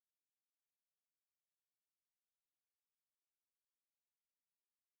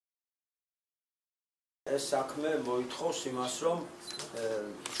ეს საქმე მოითხოვს იმას, რომ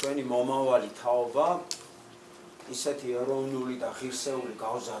ჩვენი მომავალი თაობა ისეთი ეროვნული და ღირსეული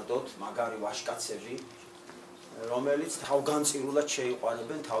გავზარდოთ, მაგარი ვაჟკაცები, რომელიც თავგანწირულად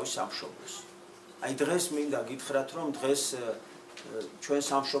შეიყვანებენ თავის სამშობლოს. აი დღეს მინდა გითხრათ, რომ დღეს ჩვენ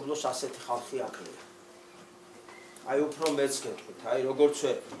სამშობლოს ასეთი ხალხი აკლია. აი უფრო მეც გეტყვით, აი როგორც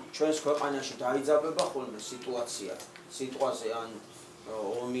ჩვენს ქვეყანაში დაიძაბება ხოლმე სიტუაცია, სიტყვაზე ან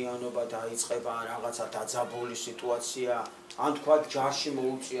ომიანობა დაიწყება, ან რაღაცა დაძაბული სიტუაცია, ან თქვა ჯარში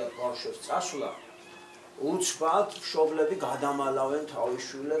მოუწიათ ბავშვებს წასვლა, უცბად მშობლები გადამალავენ თავის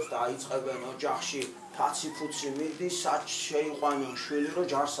შვილებს, დაიწყებენ ოჯახში ფაცი-ფუცი მიდის, შეიყვანონ შვილი, რომ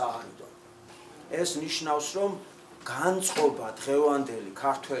ჯარს აარიდონ. ეს ნიშნავს, რომ განწყობა დღევანდელი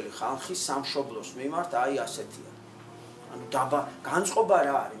ქართველი ხალხის სამშობლოს მიმართ აი ასეთია. ანუ განწყობა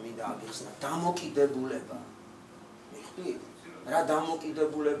რა არის, მინდა აგიხსნა, დამოკიდებულება. მიხვდით? რა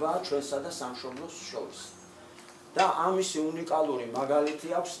დამოკიდებულებაა ჩვენსა და სამშობლოს შორის. და ამისი უნიკალური მაგალითი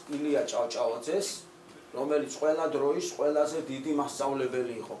აქვს ილია ჭავჭავაძეს, რომელიც ყველა დროის ყველაზე დიდი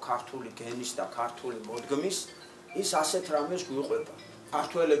მასწავლებელი იყო ქართული გენის და ქართული მოდგმის, ის ასეთ რამეს გვიყვება.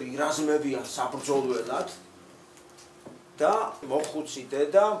 ქართველები ირაზმებიან საბრძოლველად და მოხუცი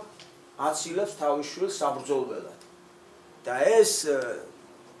დედა აცილებს თავის შვილს საბრძოლველად. და ეს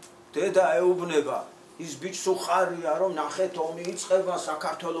დედა ეუბნება, ის ბიჭს უხარია, რომ ნახეთ ომი იწყება,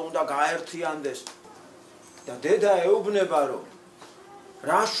 საქართველო უნდა გაერთიანდეს. და დედა ეუბნება, რომ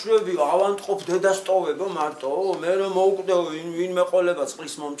რა შვები ავანტყოფ დედას ტოვებო მარტო, მე რომ მოუკვდეო ვინმე ყოლება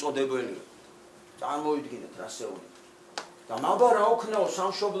წყლის მომწოდებელია. წარმოიდგინეთ რასეული. და მაბა რა ოქნაო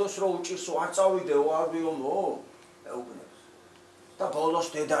სამშობლოს რო უჭირსო არ წავიდეო არ ვიომო, ეუბნებს. და ბოლოს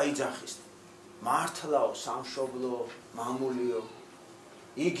დედა იძახის. მართლაო სამშობლო, მამულიო,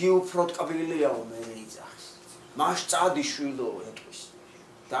 იგი უფრო ტკბილიაო მე იძახის. მას წადი შვილო ეტყვის.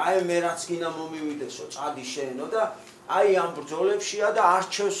 და აი მე რაც გინდა მომივიდესო, წადი შენო და აი ამ ბრძოლებშია და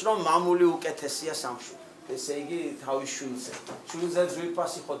არჩევს რომ მამული უკეთესია სამშობლო. ესე იგი თავის შვილზე. შვილზე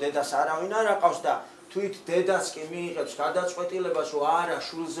ძვირფასი ხო დედას არავინ არ აყავს და თვით დედაც კი მიიღებს გადაწყვეტილებას რომ არა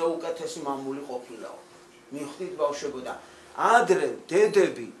შვილზე უკეთესი მამული ყოფილაო. მიხვდით ბავშვებო და ადრე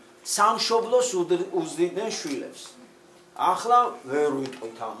დედები სამშობლოს უზრიდნენ შვილებს. ახლა ვერ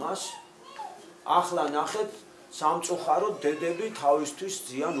ვიტყვით ამას. ახლა ნახეთ სამწუხაროდ დედები თავისთვის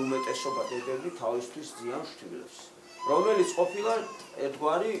ძიან უმეტესობა დედები თავისთვის ძიან შვილებს. რომელიც ყოფილა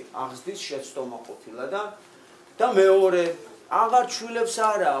ერთგვარი აღზრდის შეცდომა ყოფილა და მეორე აღარ შვილებს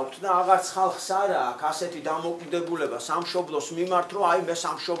არა აქვთ და აღარც ხალხს არა აქვს ასეთი დამოკიდებულება სამშობლოს მიმართ, რომ აი მე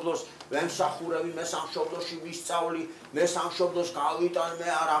სამშობლოს ვემსახურები, მე სამშობლოში ვისწავლი, მე სამშობლოს გავიტან, მე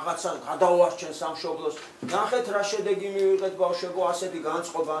რაღაცა გადავარჩენ სამშობლოს. ნახეთ რა შედეგი მივიღეთ ბავშვებო, ასეთი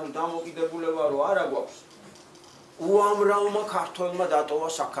განწყობა, ანუ დამოკიდებულება რო არა გვაქვს. უამრავმა ქართველმა დატოვა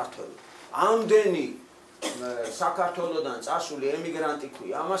საქართველო. ამდენი საქართველოდან წასული ემიგრანტი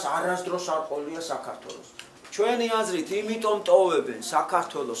ქვია, ამას არასდროს არ ყოლია საქართველოს. ჩვენი აზრით იმიტომ ტოვებენ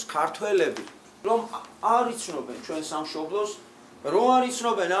საქართველოს ქართველები, რომ არ იცნობენ ჩვენ სამშობლოს, რომ არ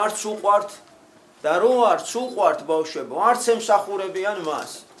იცნობენ არც უყვართ და რომ არც უყვართ ბავშვებო, არც ემსახურებიან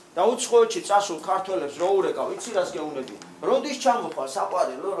მას. და უცხოეთში წასულ ქართველებს რო ურეკავ, იცი რას გეუნები? როდის ჩამოხვალ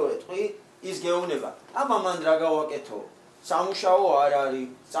საყვარელო რო ეტყვი, ის გეუნება. აბა მან რა გავაკეთო? სამუშაო არ არის,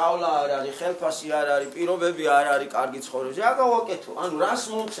 სწავლა არ არის, ხელფასი არ არის, პირობები არ არის კარგი ცხოვრების. რა გავაკეთო? ანუ რას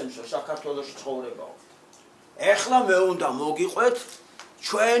მომხსენსო საქართველოში ცხოვრებაო? ეხლა მე უნდა მოგიყვეთ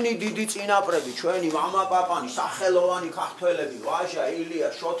ჩვენი დიდი წინაპრები, ჩვენი მამა-პაპანი, სახელოვანი ქართველები, ვაჟა, ილია,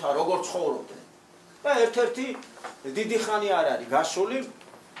 შოთა, როგორ ცხოვრობდნენ. და ერთ-ერთი დიდი ხანი არ არის გასული,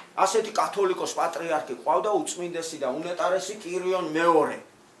 ასეთი კათოლიკოს პატრიარქი ყავდა უწმინდესი და უნეტარესი კირიონ მეორე,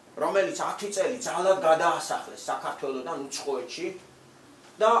 რომელიც 10 წელი ძალად გადაასახლეს საქართველოდან უცხოეთში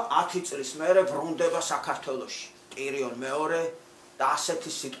და 10 წლის მერე ბრუნდება საქართველოში. კირიონ მეორე და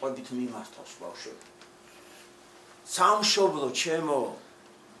ასეთი სიტყვებით მიმართავს ბავშვები. სამშობლო ჩემო,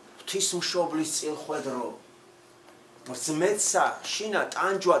 ღვთისმშობლის წილხვედრო, ბრძმეცა შინა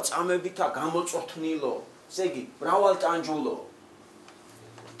ტანჯვა წამებითა გამოწოთნილო, ესე იგი მრავალტანჯულო.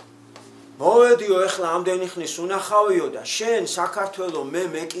 მოვედიო ეხლა ამდენი ხნის უნახავიო და შენ საქართველო მე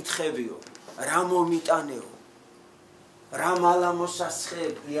მეკითხებიო, რა მომიტანეო, რა მალა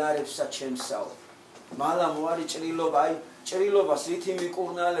მოსასხებ იარებსა ჩემსაო. მალა მოარი ჭრილობა, აი ჭრილობას რითი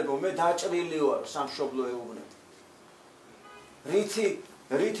მიკურნალებო, მე დაჭრილი ვარ სამშობლო ეუბნებ.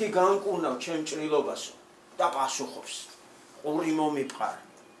 რითი განკურნავ ჩემ ჭრილობასო და პასუხობს. ყური მომიფყარ.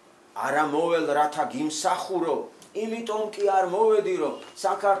 არა მოվել რათა გიმსახურო, იმიტომ კი არ მოვედი რომ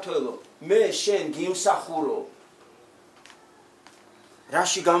საქართველო მე შენ გიმსახურო.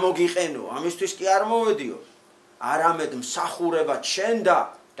 რაში გამოგიყენო, ამისთვის კი არ მოვედიო. არამედ მსახურება ჩენდა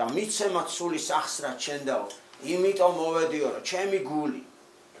და მიცემად სული სახსრად შენდაო, იმიტომ მოვედიო, რომ ჩემი გული,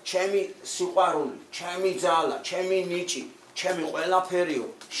 ჩემი სიყვარული, ჩემი ძალა, ჩემი ნიჭი, ჩემი ყველაფერიო,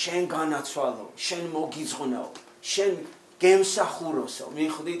 შენ განაცვალო, შენ მოგიძღვნაო, შენ გემსახუროსო,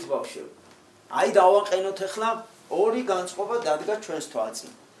 მიხვდით ბავშვები. აი დავაყენოთ ახლა ორი განწყობა დადგა ჩვენს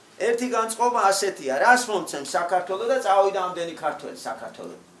თვალწინ. ერთი განწყობა ასეთია, რას მომცემ საქართველო და წავიდა ამდენი ქართველი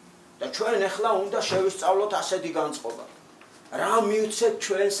საქართველოში. და ჩვენ ახლა უნდა შევისწავლოთ ასეთი განწყობა. რა მივცეთ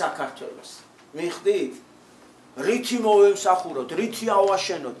ჩვენ საქართველოს? მიხვდით? რითი მოვემსახუროთ, რითი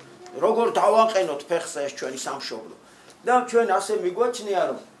ავაშენოთ, როგორ დავაყენოთ ფეხსა ეს ჩვენი სამშობლო. და ჩვენ ასე მიგვაჩნია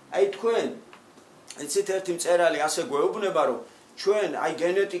რომ აი თქვენ იცით ერთი მწერალი ასე გვეუბნება რომ ჩვენ აი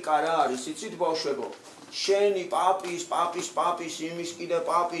გენეტიკა რა არის, იცით ბავშვებო? შენი პაპის, იმის კიდე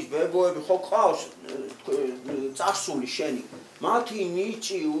პაპის, ბებოები ხო ყავს წარსული შენი. მათი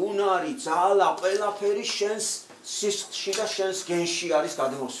ნიჭი, უნარი, ძალა, ყველაფერი შენს სისხლში და შენს გენში არის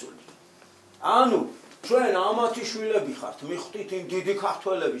გადმოსული. ანუ ჩვენ ამათი შვილები ხართ, მიხვდით იმ დიდი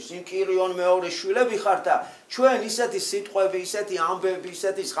ქართველების, იმ კირიონ მეორის შვილები ხართ და ჩვენ ისეთი სიტყვები, ისეთი ამბები,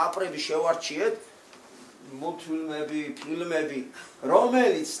 ისეთი ზღაპრები შევარჩიეთ, მულტფილმები, ფილმები,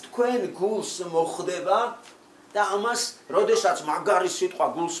 რომელიც თქვენ გულს მოხდება და ამას, როდესაც მაგარი სიტყვა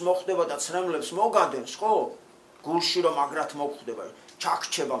გულს მოხდება და ცრემლებს მოგადებს, ხო? გულში რომ მაგრად მოხდება,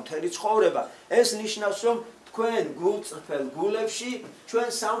 ჩაქჩება მთელი ცხოვრება, ეს ნიშნავს რომ თქვენ გულწრფელ გულებში ჩვენ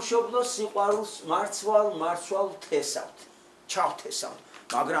სამშობლოს სიყვარულს მარცვალ თესავთ, ჩავთესავთ,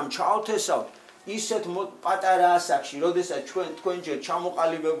 მაგრამ ჩავთესავთ ისეთ პატარა ასაკში, როდესაც თქვენ ჯერ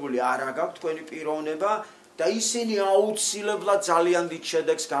ჩამოყალიბებული არ გაქვთ თქვენი პიროვნება და ისინი აუცილებლად ძალიან დიდ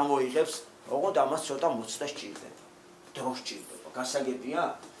შედეგს გამოიღებს, ოღონდ ამას ცოტა მოცდა სჭირდება, დრო სჭირდება, გასაგებია?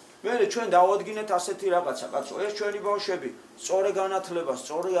 მერე ჩვენ დავადგინეთ ასეთი რაღაცა, კაცო, ეს ჩვენი ბავშვები სწორი განათლება,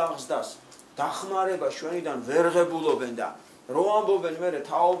 სწორი აღზრდას, დახმარება ჩვენიდან ვერ ღებულობენ და რო ამბობენ მერე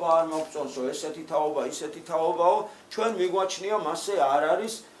თაობა არ მოგწონსო, ესეთი თაობა, ისეთი თაობაო, ჩვენ მიგვაჩნია მასე არ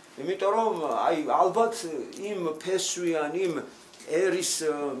არის, იმიტომ რომ აი ალბათ იმ ფესვიან, იმ ერის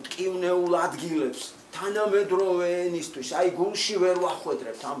მტკივნეულ ადგილებს თანამედროვე ენისთვის, აი გულში ვერ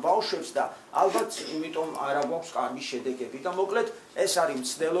ვახვედრებთ ამ ბავშვებს და ალბათ იმიტომ არ აქვს კარგი შედეგები და მოკლედ ეს არის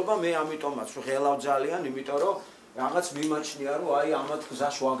მცდელობა, მე ამიტომაც ვღელავ ძალიან, იმიტომ რომ რაღაც მიმაჩნია რომ აი ამათ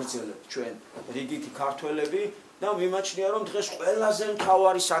გზას ვაგრძელებთ ჩვენ რიგითი ქართველები და მიმაჩნია რომ დღეს ყველაზე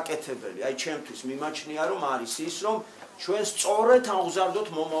მთავარი საკეთებელი, აი ჩემთვის მიმაჩნია რომ არის ის რომ ჩვენ სწორედ აღზარდოთ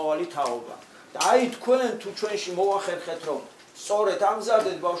მომავალი თაობა. და აი თქვენ თუ ჩვენში მოახერხეთ რომ სწორედ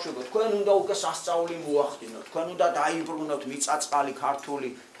ამზადეთ ბავშვებო, თქვენ უნდა უკვე სასწაული მოახდინოთ, თქვენ უნდა დაიბრუნოთ მიწაწყალი ქართული,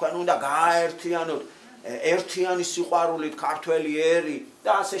 თქვენ უნდა გააერთიანოთ ერთიანი სიყვარულით ქართველი ერი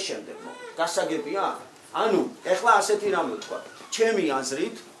და ასე შემდეგ. გასაგებია? ანუ ეხლა ასეთი რამე ვთქვა, ჩემი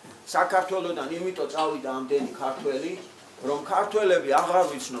აზრით საქართველოდან იმიტომ წავიდა ამდენი ქართველი, რომ ქართველები აღარ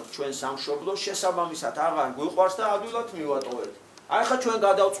ვიცნობთ ჩვენ სამშობლოს, შესაბამისად აღარ გვიყვარს და ადვილად მივატოვებთ. აი ხა ჩვენ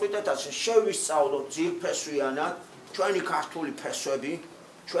გადავწყვიტეთ ასე შევისწავლოთ ძირფესვიანად ჩვენი ქართული ფესვები,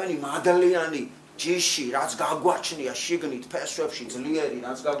 ჩვენი მადლიანი ჯიში, რაც გაგვაჩნია შიგნით ფესვებში ძლიერი,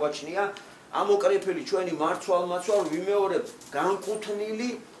 რაც გაგვაჩნია, ამოკრიფილი ჩვენი მარცვალ-მაცვალ ვიმეორებთ განკუთვნილი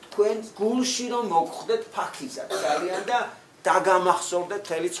თქვენ გულში რომ მოგხვდეთ ფაქიზად ძალიან და დაგამახსოვრდეთ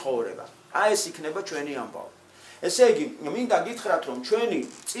მთელი ცხოვრება. აი ეს იქნება ჩვენი ამბავი. ესე იგი, მინდა გითხრათ რომ ჩვენი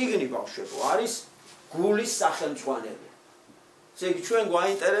წიგნი ბავშვებო არის გულის სახელმძღვანელი. ესე იგი ჩვენ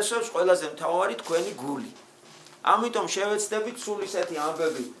გვაინტერესებს ყველაზე მთავარი თქვენი გული. ამიტომ შევეცდებით სულ ისეთი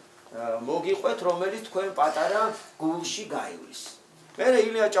ამბები მოგიყვეთ, რომელიც თქვენ პატარა გულში გაივლის. მერე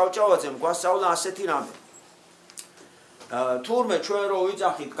ილია ჭავჭავაძემ გვასწავლა ასეთი რამე. თურმე ჩვენ რო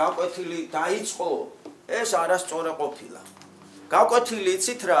ვიძახით გაკვეთილი დაიწყო, ეს არასწორი ყოფილა. გაკვეთილი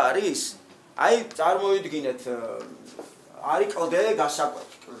იცით რა არის? აი წარმოიდგინეთ, არის კლდე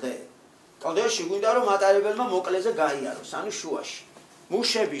გასაკვეთი, კლდე. კლდეში გვინდა რომ მატარებელმა მოკლეზე გაიაროს, ანუ შუაში.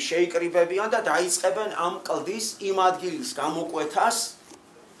 მუშები შეიკრიბებიან და დაიწყებენ ამ კლდის იმ ადგილის გამოკვეთას,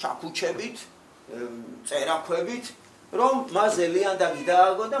 ჩაქუჩებით, წერაქვებით, რომ მასზე ლიანდაგი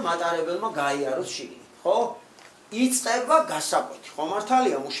დააგო და მატარებელმა გაიაროს შიგნით, ხო? იწყება გასაკვეთი, ხო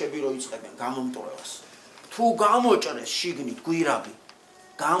მართალია მუშები რო იწყებენ გამომტვრევას. თუ გამოჭრეს შიგნით გვირაბი,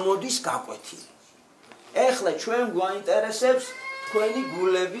 გამოდის გაკვეთილი. ეხლა ჩვენ გვაინტერესებს თქვენი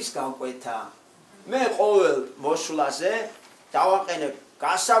გულების გაკვეთა. მე ყოველ მოსვლაზე დავაყენებ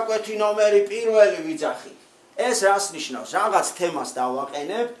გასაკვეთი ნომერი პირველი ვიძახი. ეს რას ნიშნავს? რაღაც თემას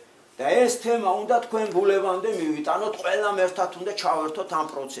დავაყენებ და ეს თემა უნდა თქვენ გულებამდე მივიტანოთ, ყველამ ერთად უნდა ჩავერთოთ ამ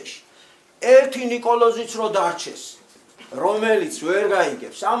პროცესში. ერთი ნიკოლოზიც რო დარჩეს, რომელიც ვერ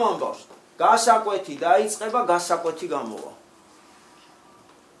გაიგებს ამ ამბავს, გასაკვეთი დაიწყება, გასაკვეთი გამოვა.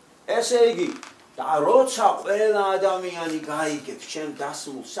 ესე იგი, და როცა ყველა ადამიანი გაიგებს ჩემ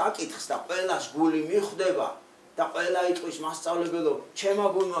დასმულ საკითხს და ყველას გული მიხვდება და ყველა იტყვის მასწავლებელო, ჩემმა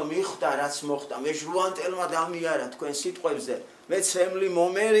გულმა მიხვდა რაც მოხდა, მე ჟრუანტელმა დამიარა თქვენ სიტყვებზე, მე ცემლი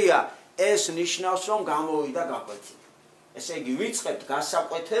მომერია, ეს ნიშნავს რომ გამოვიდა გაკვეთილი. ესე იგი ვიწყებთ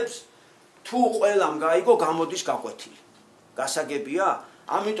გასაკვეთებს, თუ ყველამ გაიგო გამოდის გაკვეთილი. გასაგებია?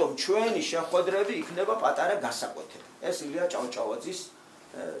 ამიტომ ჩვენი შეხვედრები იქნება პატარა გასაკვეთები. ეს ილია ჭავჭავაძის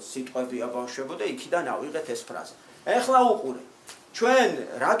სიტყვებია ბავშვებო და იქიდან ავიღეთ ეს ფრაზა. ეხლა უყურე. ჩვენ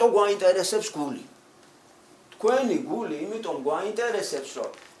რატო გვაინტერესებს გული? თქვენი გული იმიტომ გვაინტერესებს,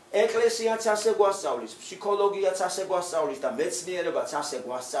 რომ ეკლესიაც ასე გვასწავლის, ფსიქოლოგიაც ასე გვასწავლის და მეცნიერებაც ასე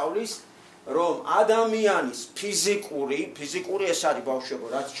გვასწავლის, რომ ადამიანის ფიზიკური ეს არის ბავშვებო,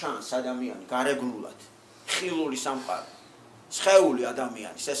 რაც ჩანს ადამიანი გარეგნულად, ხილული სამყარო. სხეული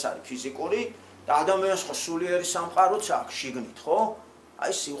ადამიანის ეს არის ფიზიკური და ადამიანს ხო სულიერი სამყაროც აქვს შიგნით, ხო?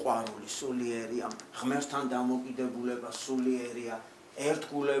 აი სიყვარული სულიერია, ღმერთთან დამოკიდებულება სულიერია,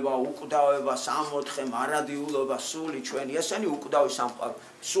 ერთგულება, უკვდავება, სამოთხე, მარადიულობა, სული ჩვენი, ესენი უკვდავი სამყარო,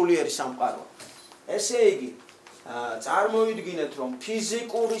 სულიერი სამყარო. ესე იგი, წარმოვიდგინეთ, რომ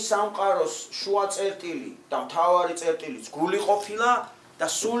ფიზიკური სამყაროს შუა წერტილი და მთავარი წერტილიც გული ყოფილა და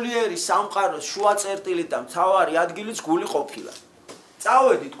სულიერი სამყაროს შუა წერტილი და მთავარი ადგილიც გული ყოფილა.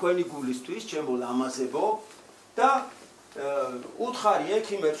 წავედი თქვენი გულისთვის, ჩემო ლამაზებო და უთხარი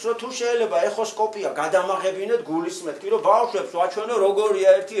ექიმებს, რომ თუ შეიძლება ეხოსკოპია გადამაღებინეთ გულის მეთქი, რომ ბავშვებს ვაჩვენო როგორია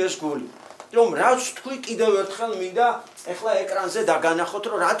ერთი ეს გული. რომ რაც თქვი კიდევ ერთხელ მინდა ეხლა ეკრანზე დაგანახოთ,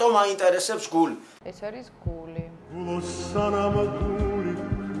 რომ რატომ აინტერესებს გული. ეს არის გული.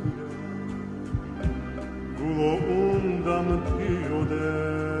 Gulo undam tiode,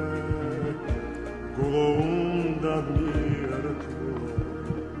 gulo undam miertu,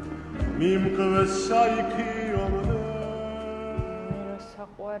 mimqvesai kiomde.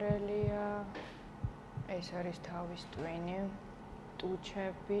 საყვარელია. ეს არის თავის ტვინი,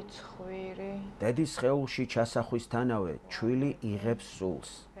 ტუჩები, ცხვირი. დედის სხეულში ჩასახვისთანავე ჩვილი იღებს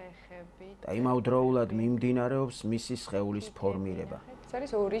სულს. ფეხები. და იმავდროულად მიმდინარეობს მისი სხეულის ფორმირება. ეს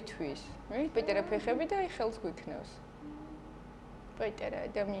არის ორი თვის. პეტერა ფეხები და ხელს გვიქნევს. პეტერა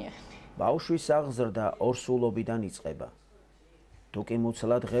ადამიანი. ბავშვის აღზრდა ორსულობიდან იწყება. თუკი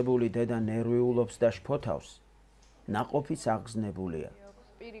მუცლად ღებული დედა ნერვიულობს და შფოთავს, ნაყოფიც აღგზნებულია.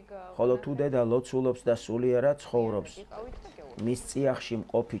 ხოლო თუ დედა ლოცულობს და სულიერად ცხოვრობს, მის წიაღში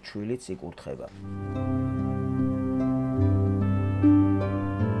მყოფი ჩვილიც იკურთხება.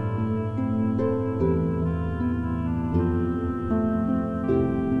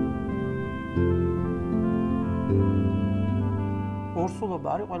 ორსულობა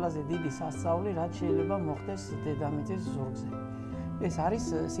არის ყველაზე დიდი სასწაული, რაც შეიძლება მოხდეს დედამიწის ზურგზე. ეს არის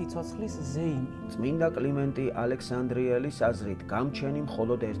სიცოცხლის ზეიმი. წმინდა კლიმენტი ალექსანდრიელის აზრით გამჩენი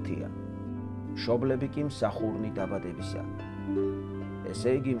მხოლოდ ერთია. მშობლები კი მსახურნი დაბადებისა. ესე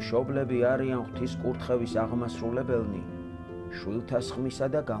იგი მშობლები არიან ღვთის კურთხევის აღმასრულებელნი შვილთა სხმისა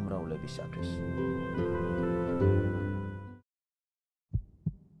და გამრავლებისათვის.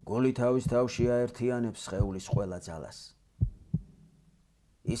 გული თავის თავში აერთიანებს სხეულის ყველა ძალას.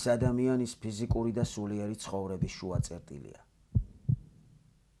 ის ადამიანის ფიზიკური და სულიერი ცხოვრების შუა წერტილია.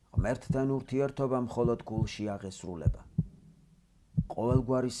 ღმერთთან ურთიერთობა მხოლოდ გულში აღესრულება.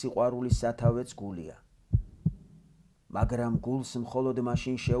 ყოველგვარი სიყვარულის სათავეც გულია. მაგრამ გულს მხოლოდ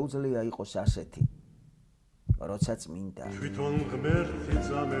მაშინ შეუძლია იყოს ასეთი, როცა წმინდა. თვითონ ღმერთი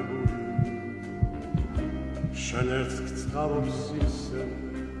ძამებული, შენ ერთ გწყარობს ისე,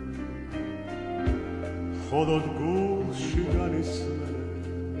 მხოლოდ გულში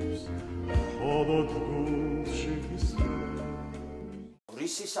განისმენებს, მხოლოდ გულში ისმენებს.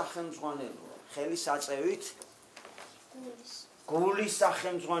 რისი სახელმძღვანელოა? ხელის აწევით? გულის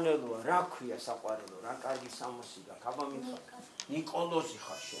სახელმძღვანელოა. რა ქვია საყვარელო? რა კარგი სამოსი გაქვს? აბა მითხარ. ნიკოლოზი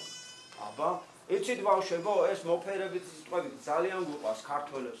ხარ შენ. აბა, იცით ბავშვებო, ეს მოფერებით სიტყვებით ძალიან გვყვას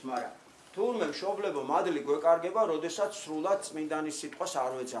ქართველებს, მაგრამ თურმე მშობლებო მადლი გვეკარგება, როდესაც სრულად წმინდანის სიტყვას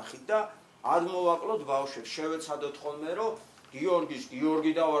არ ვეძახით და არ მოვაკლოთ ბავშვებს. შევეცადოთ ხოლმე, რომ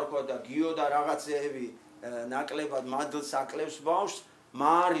გიორგი დავარქვა და გიო და რაღაცეები ნაკლებად მადლს აკლებს ბავშვს.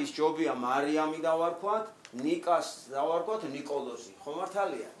 მარის ჯობია მარიამი დავარქვათ, ნიკას დავარქვათ ნიკოლოზი. ხო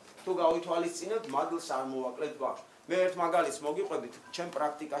მართალია? თუ გავითვალისწინებთ, მადლს არ მოვაკლებთ ბავშვს. მე ერთ მაგალითს მოგიყვებით, ჩემ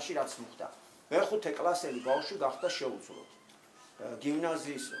პრაქტიკაში რაც მოხდა. მეხუთე კლასელი ბავშვი გახდა შეუძლოდ.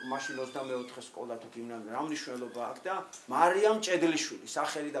 გიმნაზიის მაშინ 24 სკოლა თუ გიმნაზია, რა მნიშვნელობა აქვს და მარიამ ჭედლიშვილი,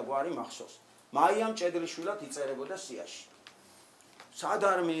 სახელი და გვარი მახსოვს. მაიამ ჭედლიშვილად იწერებოდა სიაში. სად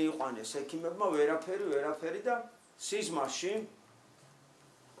არ მიიყვანეს ექიმებმა ვერაფერი და სიზმარში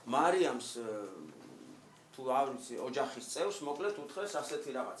მარიამს თუ თუ არ ვიცი ოჯახის წევს, მოკლედ უთხრეს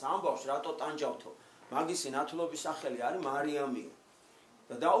ასეთი რაღაც. ამბავს რატო ტანჯავთო. მაგისი ნათლობის სახელი არის მარიამიო.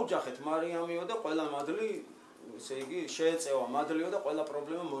 და დაუჯახეთ მარიამიო და ყველა მადლი, ესე იგი, შეეწევა მადლიო და ყველა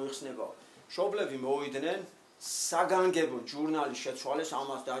პრობლემა მოიხსნებაო. მშობლები მოვიდნენ, საგანგებოდ ჟურნალი შეცვალეს,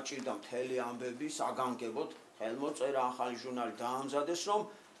 ამას დაჭირდა მთელი ამბები, საგანგებოდ ხელმოწერა, ახალი ჟურნალი დაამზადეს, რომ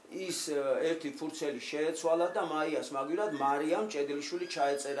ის ერთი ფურცელი შეეცვალა და მაიას მაგვირად მარიამ ჭედლიშვილი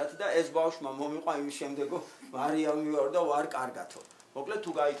ჩაეწერათ და ეს ბავშვმა მომიყვა იმის შემდეგო მარიამი ვარ და ვარ კარგათო. მოკლედ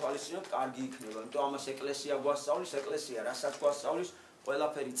თუ გაითვალისწინოთ, კარგი იქნება, იმიტომ ამას ეკლესია გვასწავლის, ეკლესია რასაც გვასწავლის,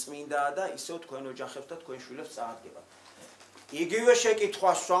 ყველაფერი წმინდაა და ისევ თქვენ ოჯახებს და თქვენ შვილებს წაადგებათ. იგივე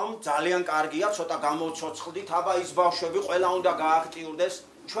შეკითხვას ვამ, ძალიან კარგია, ცოტა გამოცოცხლდით, აბა ის ბავშვები ყველა უნდა გააქტიურდეს,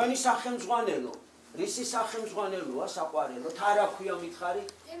 ჩვენი სახელმძღვანელო, რისი სახელმძღვანელოა საყვარელო, რა ქვია მითხარი?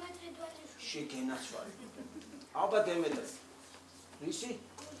 შეგენაცვალე. აბა დემეტრე. რისი?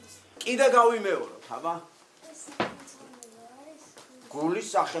 კიდე გავიმეოროთ, აბა. გულის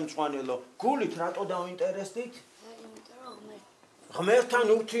სახელმძღვანელო. გულით რატო დავინტერესდით? ღმერთთან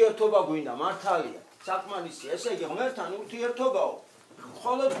ურთიერთობა გვინდა, მართალია. საკმარისია, ესე იგი ღმერთთან ურთიერთობაო,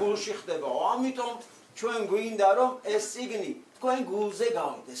 მხოლოდ გულში ხდებაო. ამიტომ ჩვენ გვინდა რომ ეს წიგნი თქვენ გულზე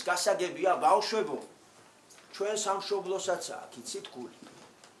გავიდეს. გასაგებია ბავშვებო, ჩვენ სამშობლოსაცაა, იცით გული.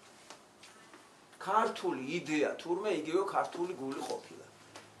 ქართული იდეა, თურმე იგივე ქართული გული ყოფილა.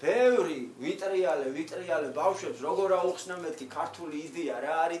 ბევრი ვიტრიალე ბავშვებს როგორ აუხსნა მეთქი ქართული იდეა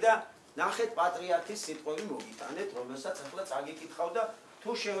რა არის და ნახეთ პატრიარქის სიტყვები მოგიტანეთ, რომელსაც ახლა წაგიკითხავ და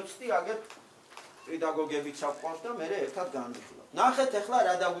თუ შევეცდი აგერ პედაგოგებიც აყვავს და მე ერთად განვიხილავ. ნახეთ ახლა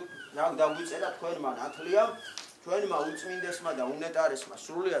რა დაგვიწერა თქვენმა ნათლიამ, ჩვენმა უწმინდესმა და უნეტარესმა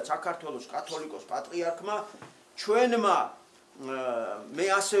სრულიად საქართველოს კათოლიკოს პატრიარქმა, ჩვენმა მე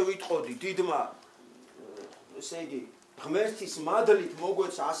ასე ვიტყოდი დიდმა, ესე იგი ღმერთის მადლით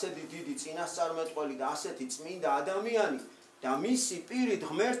მოგვეცა ასეთი დიდი წინასწარმეტყველი და ასეთი წმინდა ადამიანი და მისი პირით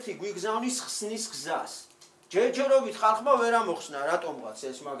ღმერთი გვიგზავნის ხსნის გზას. ჯერჯერობით ხალხმა ვერ ამოხსნა რატომღაც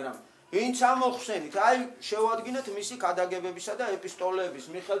ეს, მაგრამ ვინც ამოხსენით, აი შევადგინეთ მისი ქადაგებებისა და ეპისტოლეების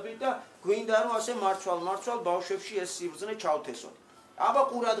მიხედვით და გვინდა რომ ასე მარცვალ ბავშვებში ეს სიბრძნე ჩავთესოთ. აბა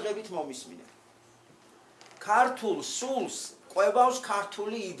ყურადღებით მომისმინეთ. ქართულ სულს ყვებავს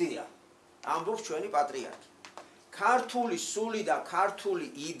ქართული იდეა. ამბობს ჩვენი პატრიარქი. ქართული სული და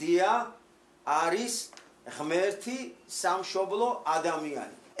ქართული იდეა არის ღმერთი, სამშობლო,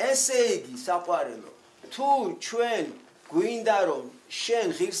 ადამიანი. ესე იგი, საყვარელო, თუ ჩვენ გვინდა რომ შენ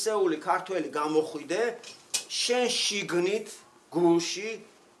ღირსეული ქართველი გამოხვიდე, შენ შიგნით გულში,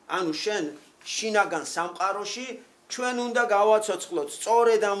 ანუ შენ შინაგან სამყაროში, ჩვენ უნდა გავაცოცხლოთ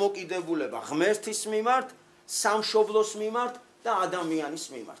სწორი დამოკიდებულება ღმერთის მიმართ, სამშობლოს მიმართ და ადამიანის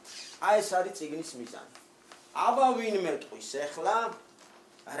მიმართ. აი ეს არის წიგნის მიზანი. აბა ვინ მეტყვის ახლა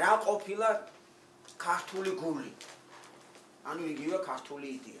რა ყოფილა ქართული გული? ანუ იგივე ქართული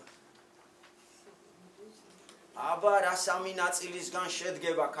იდეა. აბა რა სამი ნაწილისგან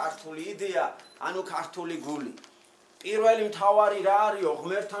შედგება ქართული იდეა, ანუ ქართული გული. პირველი მთავარი რა არისო,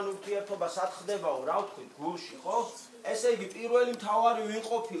 ღმერთთან ურთიერთობა სად ხდებაო, რა ვთქვით, გულში, ხო? ესე იგი პირველი მთავარი ვინ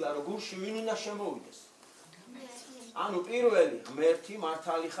ყოფილა, რომ გულში ვინ უნდა შემოვიდეს? ანუ პირველი ღმერთი,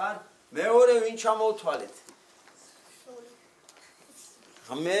 მართალი ხარ, მეორე ვინ ჩამოვთვალეთ?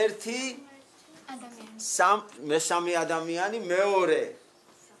 ღმერთი, მესამე ადამიანი, მეორე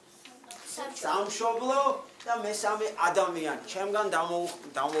სამშობლო და მესამე ადამიანი. ჩემგან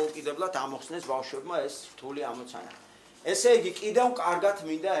დამოუკიდებლად ამოხსნეს ბავშვებმა ეს რთული ამოცანა. ესე იგი კიდევ კარგად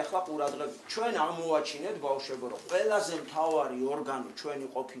მინდა ახლა ყურადღებით. ჩვენ ამოვაჩინეთ ბავშვებო, რომ ყველაზე მთავარი ორგანო ჩვენი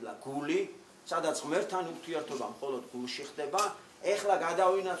ყოფილა გული, სადაც ღმერთთან ურთიერთობა მხოლოდ გულში ხდება. ახლა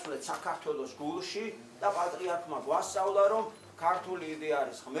გადავინაცვლეთ საქართველოს გულში და პატრიარქმა გვასწავლა, რომ ქართული იდეა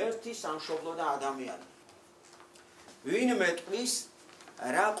არის ღმერთი, სამშობლო და ადამიანი. ვინ მეტყვის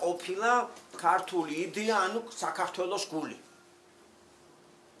რა ყოფილა ქართული იდეა, ანუ საქართველოს გული?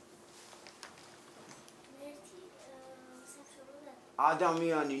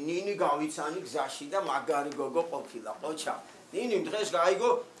 ადამიანი ნინი გავიცანი გზაში და მაგარი გოგო ყოფილა, ყოჩა. ნინიმ დღეს გაიგო,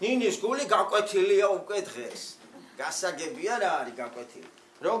 ნინის გული გაკვეთილია უკვე დღეს. გასაგებია რა არის გაკვეთილი.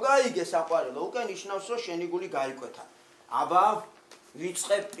 რო გაიგე საყვარელო, უკვე ნიშნავს, რომ შენი გული გაიკვეთა. აბა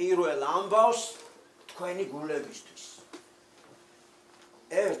ვიწყებ პირველ ამბავს თქვენი გულებისთვის.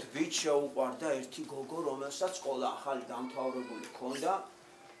 ერთ ბიჭს შეუყვარდა ერთი გოგო, რომელსაც სკოლა ახალი დამთავრებული ჰქონდა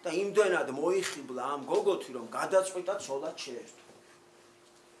და იმდენად მოიხიბლა ამ გოგოთი, რომ გადაწყვიტა ცოლად შეერთო.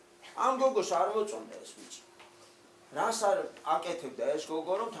 ამ გოგოს არ მოწონდა ეს ბიჭი. რას არ აკეთებდა ეს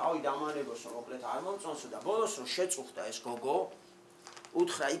გოგო, რომ თავი დამანებოსო, მოკლედ არ მომწონსო და ბოლოს რომ შეწუხდა ეს გოგო,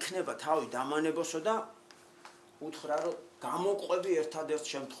 უთხრა იქნება თავი დამანებოსო და უთხრა რომ გამოყვები ერთადერთ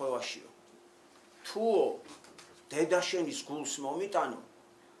შემთხვევაშიო. თუო დედა შენის გულს მომიტანო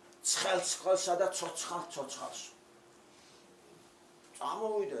ცხელ-ცხელსა და ცოცხალ-ცოცხალს.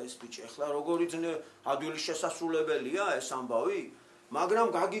 წამოვიდა ეს ბიჭი, ახლა როგორი ადვილი შესასრულებელია ეს ამბავი, მაგრამ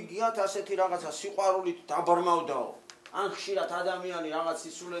გაგიგიათ ასეთი რაღაცა სიყვარულით დაბრმავდაო. ან ხშირად ადამიანი რაღაც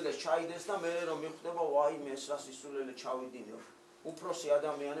სისულელეს ჩაიდეს და მე რომ მიხვდება ვაიმე ეს რა სისულელე ჩავიდინო. უფროსი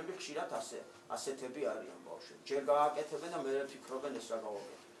ადამიანები ხშირად ასეთები არიან ბავშვები. ჯერ გააკეთებენ და მე ფიქრობენ ეს რა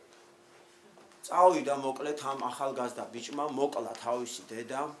გავაკეთე. წავიდა მოკლედ ამ ახალგაზრდა ბიჭმა მოკლა თავისი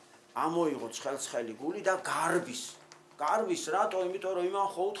დედა, ამოიღო ცხელ-ცხელი გული და გარბის რატო? იმიტომ რომ იმან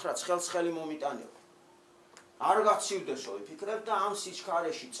ხო უთხრა ცხელ-ცხელი მომიტანეო. არ გაცივდესო იფიქრებ და ამ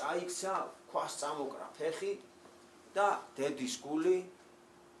სიჩქარეში წაიქცა, ქვას წამოკრა ფეხი და დედის გული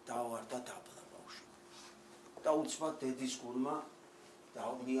დავარდა დაბლა ბავშვი. და უცბად დედის გულმა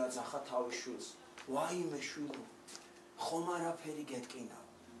მიაძახა თავის შვილს. ვაიმე შვილო, ხომ არაფერი გეტკინაო.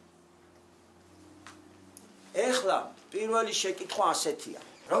 ეხლა პირველი შეკითხვა ასეთია.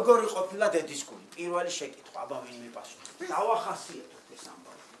 როგორი ყოფილა დედის გული? პირველი შეკითხვა, აბა ვინ მიპასუხა? დავახასიათოთ ეს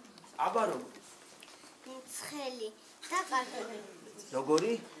ამბავი. აბა როგორი? ცხელი და კარგი.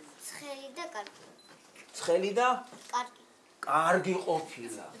 როგორი? ცხელი და კარგი. ცხელი და კარგი. კარგი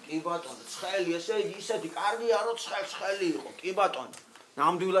ყოფილა. კი ბატონო, ცხელი ესე იგი ისეთი კარგია რომ ცხელი იყო. კი ბატონო.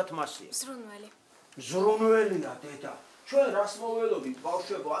 ნამდვილად მასია. ზრუნველია დედა. ჩვენ რას მოველოდით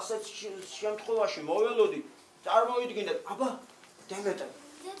ბავშვებო, ასეთ შემთხვევაში მოველოდით, წარმოიდგინეთ, აბა დემეტრე.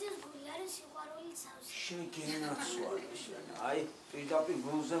 დედის გული არის სიყვარულით სავსე. შეგენაცვალე შენ. აი, პირდაპირ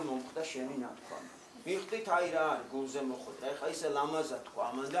გულზე მომხდა შენი ნათქვამი. მიხდით აი რა არის გულზე მოხვდა. ეხლა ისე ლამაზად თქვა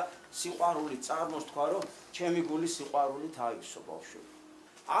ამან და სიყვარული წარმოს თქვა რომ ჩემი გული სიყვარულით აივსო ბავშვები.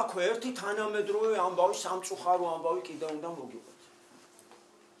 აქვე ერთი თანამედროვე ამბავი, სამწუხარო ამბავი კიდე უნდა მოგიყვეთ.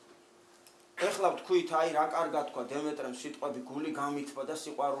 ეხლა ვთქვით აი რა კარგად თქვა დემეტრემ სიტყვები გული გამithვა და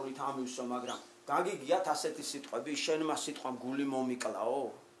სიყვარულით ამივსო, მაგრამ გაგიგიათ ასეთი სიტყვები, შენმა სიტყვამ გული მომიკლაო?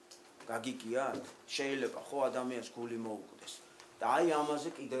 გაგიგიათ? შეიძლება ხო ადამიანს გული მოუკვდეს. და აი ამაზე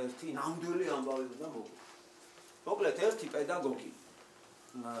კიდე ერთი ნამდვილი ამბავი უნდა მოგიყვეთ. მოკლედ ერთი პედაგოგი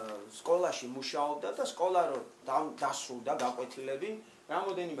სკოლაში მუშაობდა და სკოლა რომ დასრულდა გაკვეთილები,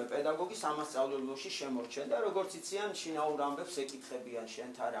 რამოდენიმე პედაგოგი სამასწავლებლოში შემორჩენდა, როგორც იციან, შინაურ ამბებს ეკითხებიან,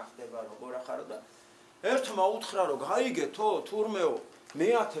 შენთან რა ხდება, როგორ ახარო და ერთმა უთხრა რომ გაიგეთო, თურმეო,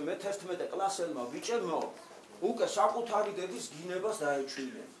 მე-11 კლასელმა ბიჭებმა უკვე საკუთარი დედის გინებას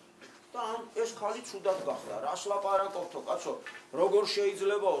დაეჩვინენ. და ეს ხალი ცუდად გახდა. რას ლაპარაკობთო, კაცო, როგორ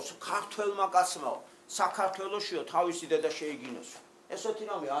შეიძლებაო ქართველმა კაცმაო საქართველოშიო თავისი დედა შეიგინოსო. ესეთი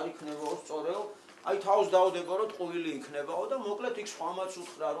რამე არ იქნებაო სწორეო. აი თავს დაუდებო რომ ტყუილი იქნებაო და მოკლედ იქ სხვამაც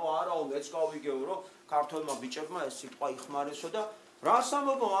უთხრა რომ არაო მეც გავიგეო რომ ქართველმა ბიჭებმა ეს სიტყვა იხმარესო და რას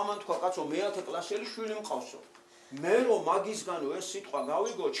ამბობო ამან თქვა კაცო მე-10 კლასელი შვილი მყავსო. მე რომ მაგისგანო ეს სიტყვა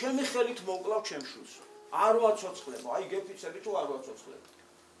გავიგო, ჩემი ხელით მოკლავ ჩემ შვილს. არ ვაცოცხლებო, აი გეფიცები თუ არ ვაცოცხლებო.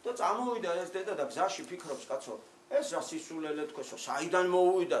 და წამოვიდა ეს დედა და გზაში ფიქრობს კაცო, ეს რა სისულელე თქვესო, საიდან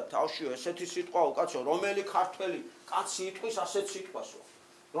მოუვიდა თავშიო ესეთი სიტყვაო კაცო, რომელი ქართველი კაცი იტყვის ასეთ სიტყვასო.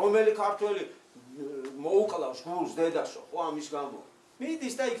 რომელი ქართველი მოუკლავს გულს დედასო, ხო ამის გამო.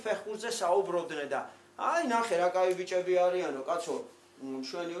 მიდის და იქ ფეხბურთზე საუბრობდნენ და აი ნახე რა კაი ბიჭები არიანო, კაცო,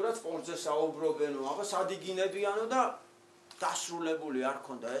 მშვენივრად სპორტზე საუბრობენო, აბა სადინებიანო და დასრულებული არ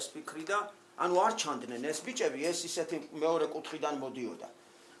ქონდა ეს ფიქრი და ანუ არ ჩანდნენ ეს ბიჭები, ეს ისეთი მეორე კუთხიდან მოდიოდა.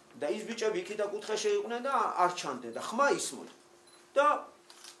 და ის ბიჭები იქიდან კუთხეში იყვნენ და არ ჩანდნენ და ხმა ისმოდა. და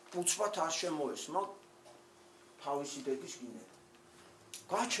უცბად არ შემოესმა თავისი დედის გინება.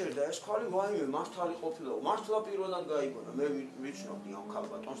 გაჩერდა ეს ხალი, ვაიმე, მართალი ყოფილა, მართლა პირველად გაიგონა, მე ვიცნობდი ამ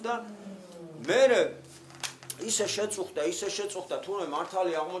ქალბატონს და მე ისე შეწუხდა, თუნდაც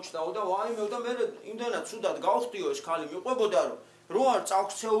მართალი აღმოჩნდაო და ვაიმე და მე იმდენად ცუდად გავხდიო ეს ხალი მიყვებოდა რომ არ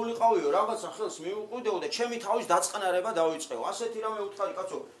წავქცეულიყავიო, რაღაცა ხელს მიუყვიდეო და ჩემი თავის დაწყნარება დავიწყეო. ასეთი რამე უთხარი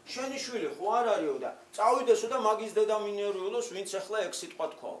კაცო, შენი შვილი ხო არ არისო და წავიდესო და მაგის დედა მინერულოს, ვინც ახლა ეგ სიტყვა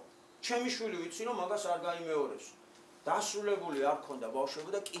თქვაო. ჩემი შვილი ვიცი რომ მაგას არ გაიმეორებსო. დასრულებული არ ქონდა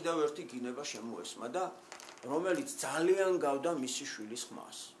ბავშვები და კიდევ ერთი გინება შემოესმა და რომელიც ძალიან გავდა მისი შვილის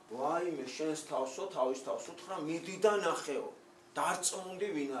ხმას. ვაიმე შენს თავსო, თავის თავს უთხრა, მიდი და ნახეო. დარწმუნდი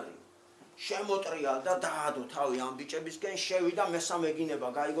ვინ არის. შემოტრიალ და დაადო თავი ამ ბიჭებისკენ, შევიდა მესამე გინება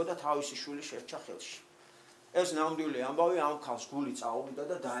გაიგო და თავისი შვილი შერჩა ხელში. ეს ნამდვილი ამბავი ამ ქალს გული წაუვიდა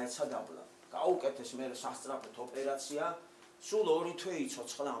და დაეცა დაბლა. გაუკეთეს მე სასწრაფოდ ოპერაცია, სულ 2 თვე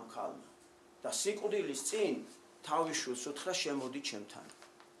იცოცხლა ამ ქალმა. და სიკვდილის წინ თავის შვილს უთხრა შემოდი ჩემთან.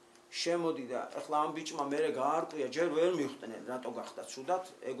 შემოდი და ახლა ამ ბიჭმა მე გაარკვია, ჯერ ვერ მიხვდნენ რატო გახდა ცუდად,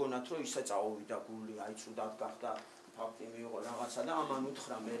 ეგონათ რომ ისე წაუვიდა გული, აი ცუდად გახდა, ფაქტი მიიღო რაღაცა და ამან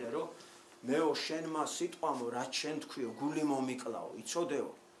უთხრა მე რომ მეო შენმა სიტყვამო რაც შენ თქვიო, გული მომიკლაო, იცოდეო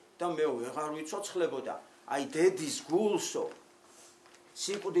და მე ვეღარ ვიცოცხლებოდა, აი დედის გულსო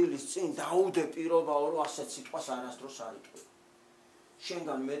სიკვდილის წინ დაუდე პირობაო, რომ ასეთ სიტყვას არასდროს არ იტყვი.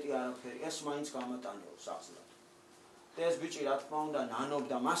 შენგან მეტი არაფერი, ეს მაინც გამატანეობს ახლა. და ეს ბიჭი რა თქმა უნდა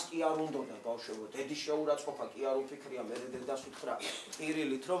ნანობდა, მას კი არ უნდოდა ბავშვებო, დედის შეურაცხყოფა კი არ უფიქრია, მე დედას უთხრა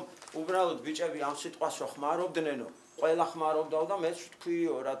პირილით, რომ უბრალოდ ბიჭები ამ სიტყვას რო ხმარობდნენო, ყველა ხმარობდაო და მეც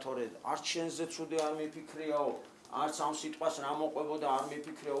ვთქვიო რა თორე არც შენზე ცუდი არ მიფიქრიაო, არც ამ სიტყვას რა მოყვებოდა არ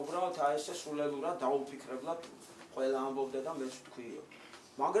მიფიქრია, უბრალოდ აი ესე სულელურად დაუფიქრებლად ყველა ამბობდა და მეც ვთქვიო.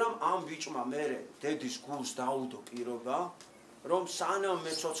 მაგრამ ამ ბიჭმა მე დედის გულს დაუდო პირობა, რომ სანამ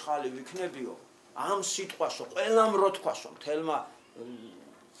მე ცოცხალი ვიქნებიო, ამ სიტყვასო ყველამ რო თქვასო მთელმა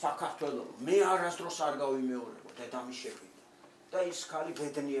საქართველო მე არასდროს არ გავიმეორებო დედამის შეფიქრა და ის ქალი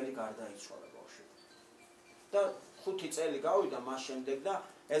ბედნიერი გარდაიცვალა ბავშვი. და 5 წელი გავიდა მას შემდეგ და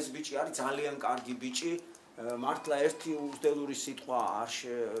ეს ბიჭი არის ძალიან კარგი ბიჭი, მართლა ერთი უძდელური სიტყვა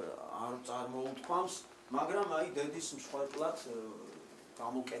არ წარმოუთქვამს, მაგრამ აი დედის მსხვერპლად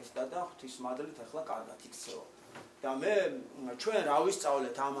გამოკეთდა და ღვთისმადლით ახლა კარგად იქცევა. და მე ჩვენ რა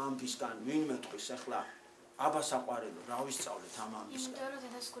ვისწავლეთ ამ ამბისგან, ვინმე თქვის ახლა აბა საყვარელო, რა ვისწავლეთ ამ ამბისგან? იმიტომ რომ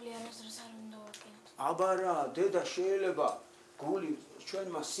დედას გული არასდროს არ უნდა ვაკეთოთ. აბა რა, დედა შეიძლება გული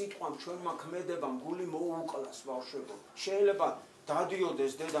ჩვენმა სიტყვამ, ჩვენმა ქმედებამ გული მოუკლას ბავშვებო. შეიძლება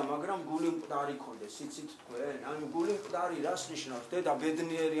დადიოდეს დედა, მაგრამ გული მკვდარი ქონდეს, იცით თქვენ? ანუ გული მკვდარი რას ნიშნავს? დედა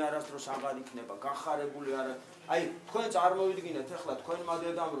ბედნიერი არასდროს აღარ იქნება, გახარებული არა. აი, თქვენ წარმოვიდგინეთ ახლა თქვენმა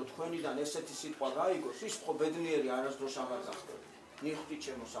დედამ რო თქვენიდან ესეთი სიტყვა გაიგოს, ის ხო ბედნიერი არასდროს აღარ გახდება. მიხვდით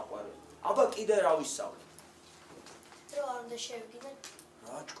ჩემო საყვარელო. აბა კიდე რა ვისწავლეთ? რომ არ უნდა შევგინოთ.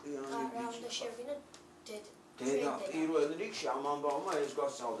 რა ჭკვიანი რა ბიჭი. უნდა შევგინოთ დედა. დედა პირველ რიგში ამ ამბავმა ეს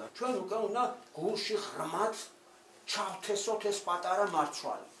გასწავლა. ჩვენ უკვე უნდა გულში ღრმად ჩავთესოთ ეს პატარა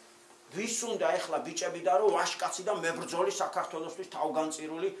მარცვალი. ვის უნდა ახლა ბიჭები და რომ ვაშკაცი და მებრძოლი საქართველოსთვის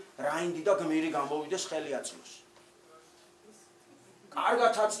თავგანწირული რაინდი და გმირი გამოვიდეს ხელი აწვოს.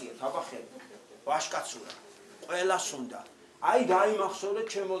 კარგად აწიეთ აბა ხელი. ვაშკაცურა. ყველას უნდა. აი დაიმახსოვრეთ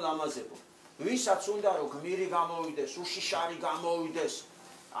ჩემო ლამაზებო. ვისაც უნდა რომ გმირი გამოვიდეს, უშიშარი გამოვიდეს,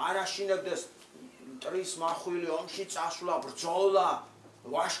 არ აშინებდეს მტრის მახვილი ომში წასვლა, ბრძოლა,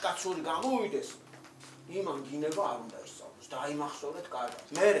 ვაშკაცური გამოვიდეს, იმან გინება არ უნდა ისწავლოს. დაიმახსოვრეთ კარგად.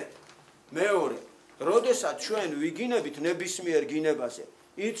 მეორე, როდესაც ჩვენ ვიგინებით ნებისმიერ გინებაზე,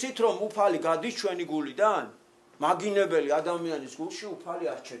 იცით რომ უფალი გადის ჩვენი გულიდან, მაგინებელი ადამიანის გულში უფალი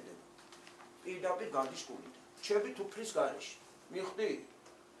არ ჩერდება. პირდაპირ გადის გულიდან. ჩებით უფლის გარეშე. მიხვდით?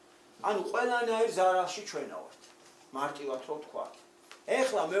 ანუ ყველანაირ ზარალში ჩვენა ვართ. მარტივად რო ვთქვათ.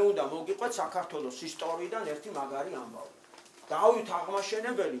 ეხლა მე უნდა მოგიყვეთ საქართველოს ისტორიიდან ერთი მაგარი ამბავი. დავით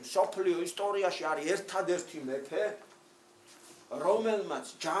აღმაშენებელი მსოფლიო ისტორიაში არის ერთადერთი მეფე, რომელმაც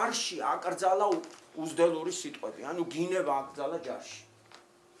ჯარში აკრძალა უძდელური სიტყვები, ანუ გინება აკრძალა ჯარში.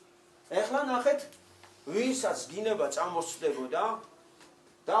 ეხლა ნახეთ, ვინსაც გინება წამოსწდებოდა,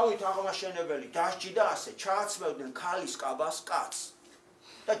 დავით აღმაშენებელი დასჯიდა ასე, ჩააცმევდნენ ქალის კაბას კაცს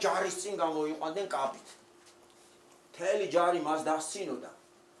და ჯარის წინ გამოიყვანდნენ კაბით. მთელი ჯარი მას დასცინოდა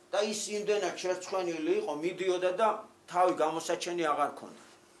და ის იმდენად შერცხვენილი იყო, მიდიოდა და თავი გამოსაჩენი აღარ ქონდა.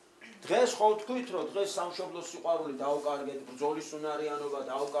 დღეს ხო ვთქვით, რომ დღეს სამშობლოს სიყვარული დაუკარგეთ, ბრძოლის უნარიანობა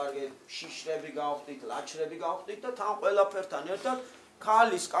დაუკარგეთ, შიშრები გავხდით, ლაჩრები გავხდით და თან ყველაფერთან ერთად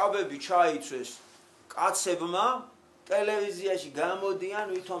ქალის კაბები ჩაიცვეს კაცებმა, ტელევიზიაში გამოდიან,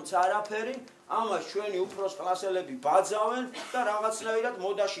 ვითომც არაფერი, ამას ჩვენი უფროს კლასელები ბაძავენ და რაღაცნაირად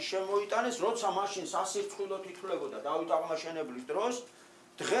მოდაში შემოიტანეს, როცა მაშინ სასირცხვილოდ ითვლებოდა დავით აღმაშენებლის დროს,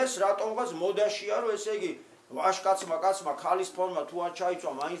 დღეს რატომღაც მოდაშია, რომ ესე იგი ვაშკაცმა კაცმა ქალის ფორმა თუ არ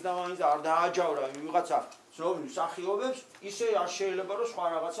ჩაიცვა, მაინც და მაინც არ დააჯავრა ვიღაცა ზოგ მსახიობებს, ისე არ შეიძლება რომ სხვა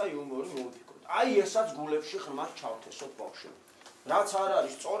რაღაცა იუმორი მოვიფიქროთ. აი ესაც გულებში ღრმად ჩავთესოთ ბავშვები. რაც არ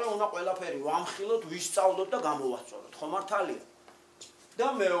არის სწორე, უნდა ყველაფერი ვამხილოთ, ვისწავლოთ და გამოვასწოროთ. ხო მართალია? და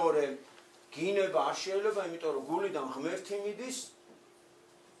მეორე, გინება არ შეიძლება, იმიტომ რომ გულიდან ღმერთი მიდის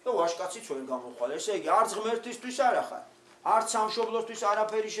და ვაშკაციც ვერ გამოხვალ. ესე იგი, არც ღმერთისთვის არ ახარ. არც სამშობლოსთვის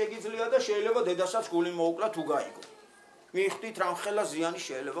არაფერი შეგიძლია და შეიძლება დედასაც გული მოუკლა თუ გაიგო. მიხვდით რამხელა ზიანი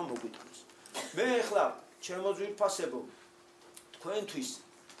შეიძლება მოგვიტანოს. მე ახლა ჩემო ძვირფასებო თქვენთვის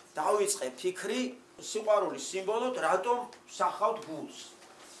დავიწყე ფიქრი სიყვარულის სიმბოლოდ რატომ სახავთ გულს.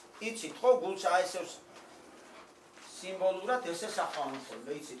 იცით ხო გულს აი ესე სიმბოლურად ესე სახავთ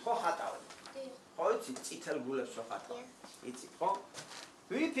ხოლმე, იცით ხო ხატავენ. ხო იცით წითელ გულებს რო ხატავენ. იცით ხო?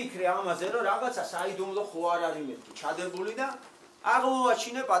 ვიფიქრე ამაზე რომ რაღაცა საიდუმლო ხო არ არის მეთქი ჩადებული და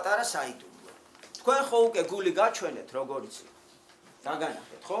აღმოვაჩინე პატარა საიდუმლო. თქვენ ხო უკვე გული გაჩვენეთ როგორ იცით.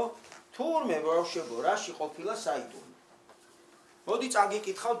 დაგანახეთ ხო? თურმე ბავშვებო რაში ყოფილა საიდუმლო. მოდი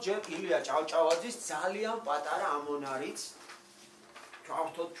წაგიკითხავთ ჯერ ილია ჭავჭავაძის ძალიან პატარა ამონარიც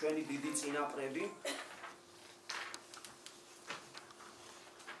ჩავართოთ ჩვენი დიდი წინაპრები.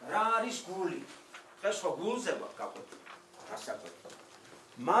 რა არის გული? დღეს ხო გულზე ვარ გაკვეთილი. გასაკვეთად.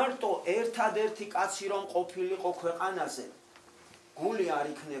 მარტო ერთადერთი კაცი რომ ყოფილიყო ქვეყანაზე, გული არ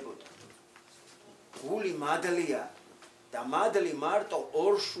იქნებოდა. გული მადლია და მადლი მარტო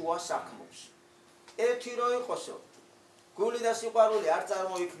ორ შუას აქმობს. ერთი რო იყოსო, გული და სიყვარული არ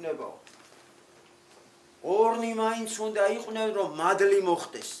წარმოიქმნებაო. ორნი მაინც უნდა იყვნენ რომ მადლი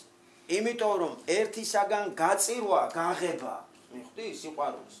მოხდეს. იმიტომ რომ ერთისაგან გაწირვა გაღება, მიხვდი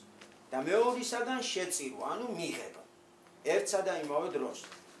სიყვარულს და მეორისაგან შეწირვა, ანუ მიღება. ერთსა და იმავე დროს.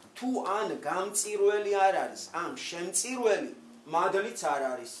 თუ ან გამწირველი არ არის, ან შემწირველი, მადლიც არ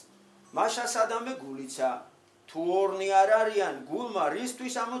არის. მაშას ადამე გულიცა. თუ ორნი არ არიან, გულმა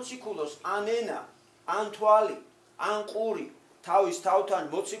რისთვის ამოციქულოს ან ენა, ან თვალი, ან ყური, თავის თავთან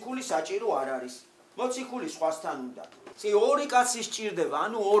მოციქული საჭირო არ არის. მოციქული სხვასთან უნდა. ორი კაცი სჭირდება,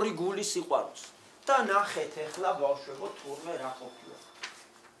 ანუ ორი გული სიყვარულს. და ნახეთ ახლა ბავშვებო თურმე რა ყოფილა.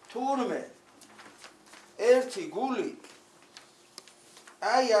 თურმე ერთი გული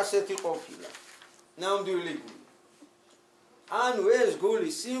აი ასეთი ყოფილა. ნამდვილი გული. ანუ ეს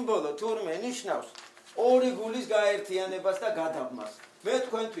გულის სიმბოლო თურმე ნიშნავს ორი გულის გაერთიანებას და გადაბმას. მე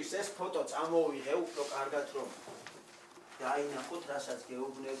თქვენთვის ეს ფოტო წამოვიღე უფრო კარგად რომ დაინახოთ რასაც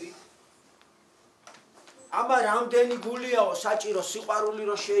გეუბნებით. აბა რამდენი გულიაო საჭირო სიყვარული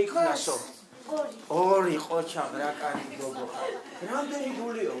რო შეიქმნასო? ორი ყოჩაღ რა კარი გოგო. რამდენი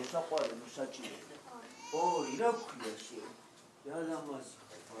გულიაო საყვარელო საჭირო? ორი რა ქვია შე? რა ლამაზი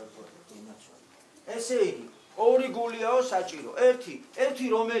ხარ. ესე იგი ორი გულიაო საჭირო. ერთი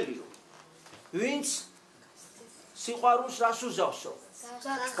რომელიო? ვინც სიყვარულს რას უზავსო?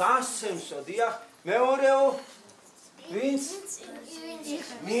 გასცემსო, დიახ. მეორეო ვინც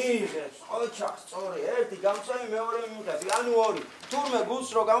მიიღებს ყოჩახს სწორი ერთი გამცემი მეორე მიმღები ანუ ორი თურმე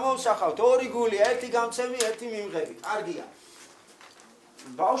გულს რო გამოვსახავთ ორი გულია ერთი გამცემი ერთი მიმღები კარგია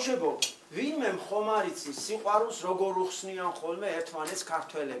ბავშვებო ვინმე ხომ არ იცის სიყვარულს როგორ უხსნიან ხოლმე ერთმანეთს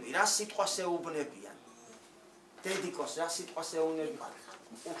ქართველები რა სიტყვას ეუბნებიან დედიკოს რა სიტყვას ეუბნებიან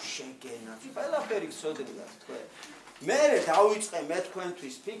უშეგენა ყველაფერი გწოდებიათ თქვენ მე დავიწყე მე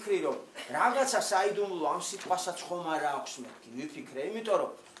თქვენთვის ფიქრი რომ რაღაცა საიდუმლო ამ სიტყვასაც ხომ არ აქვს მეთქი ვიფიქრე იმიტომ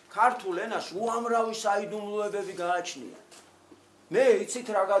რომ ქართულ ენაში უამრავი საიდუმლოებები გააჩნია მე იცით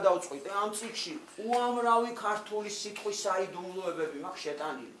რა გადავწყვიტე ამ წიგნში უამრავი ქართული სიტყვის საიდუმლოებები მაქვს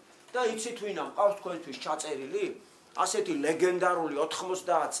შეტანილი და იცით ვინა მყავს თქვენთვის ჩაწერილი ასეთი ლეგენდარული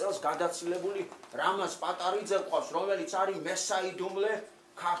 90 წელს გადაცილებული რამაზ პატარიძე ყავს რომელიც არის მესაიდუმლე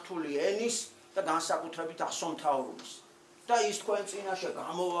ქართული ენის და განსაკუთრებით ასომთავრულის და ის თქვენ წინაშე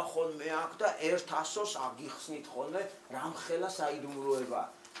გამოვა ხოლმე აქ და ერთ ასოს აგიხსნით ხოლმე რამხელა საიდუმლოება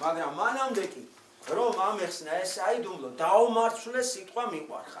მაგრამ მანამდე კი რომ ამეხსნა ეს საიდუმლო დაუმარცვლე სიტყვა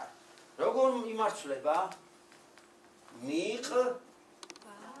მიყვარხარ როგორ იმარცვლება მიყ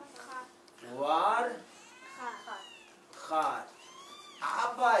ვარ ხარ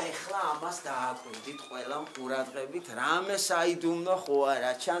აბა ეხლა ამას დააკვირდით ყველამ ყურადღებით რამე საიდუმლო ხო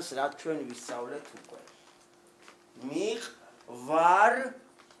არა ჩანს რა ჩვენ ვისწავლეთ უკვე მიყ ვარ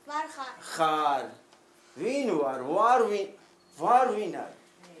ხარ ვინ ვარ ვინ არის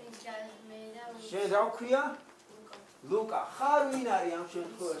შენ რა ვქვია ლუკა ხარ ვინ არის ამ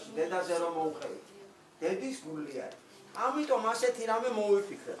შემთხვევაში დედაზე რომ მოუყევით დედის გული არის ამიტომ ასეთი რამე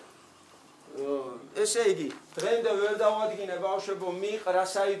მოვიფიქრე ესე იგი დღემდე ვერ დავადგინე ბავშვებო მიყ რა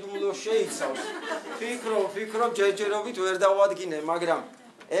საიდუმლო შეიცავს ფიქრობ ჯერჯერობით ვერ დავადგინე მაგრამ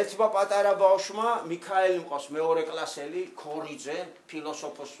ერთმა პატარა ბავშვმა მიქაელი მყავს მეორე კლასელი ქორიძე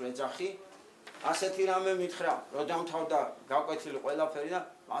ფილოსოფოსს ეძახი ასეთი რამე მითხრა რომ დამთავრდა გაკვეთილი ყველაფერი და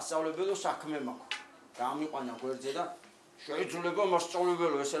მასწავლებელო საქმე მაქვს დამიყვანა გვერდზე და შეიძლება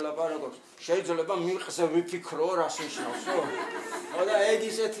მასწავლებელო ეს ელაპარაკობს შეიძლება მიყზე ვიფიქრო რას ნიშნავს ხო და ეგ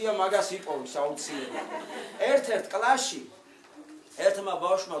ისეთია მაგას იპოვის აუცილებლად ერთ-ერთ კლასში ერთმა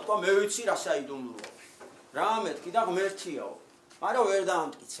ბავშვმა თქვა მე ვიცი რა საიდუმლოა რა მეთქი და ღმერთიაო მაგრამ ვერ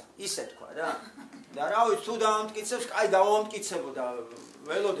დაამტკიცა ისე თქვა რა და რა ვიცი თუ დაამტკიცებს კაი დავამტკიცებოდა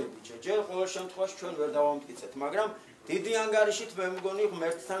ველოდები ჯერ ყოველ შემთხვევაში ჩვენ ვერ დავამტკიცეთ მაგრამ დიდი ანგარიშით მე მგონი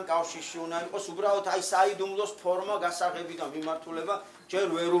ღმერთთან კავშირში უნდა იყოს უბრალოდ აი საიდუმლოს ფორმა გასაღები და მიმართულება ჯერ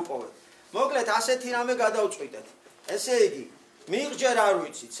ვერ უპოვეთ მოკლედ ასეთი რამე გადავწყვიტეთ ესე იგი მიღ ჯერ არ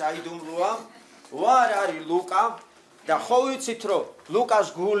ვიცით საიდუმლოა ვარ არის ლუკა და ხო ვიცით რომ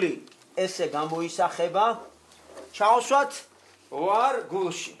ლუკას გული ესე გამოისახება ჩავსვათ ვარ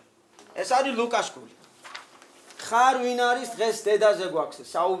გულში ეს არის ლუკას გული ხარ ვინ არის დღეს დედაზე გვაქვს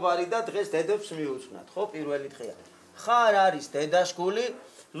საუბარი და დღეს დედებს მიუძღვნათ ხო პირველი დღეა ხარ არის დედას გული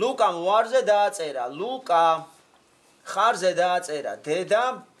ლუკამ ვარზე დააწერა ლუკა ხარზე დააწერა დედა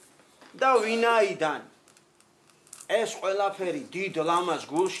და ვინაიდან ეს ყველაფერი დიდ ლამაზ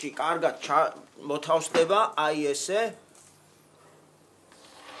გულში კარგად მოთავსდება, აი ესე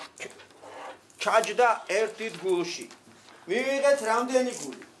ჩაჯდა ერთ დიდ გულში. მივიღეთ რამდენი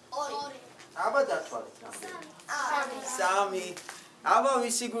გული? 2. აბა დათვალეთ რამდენი? 3. აბა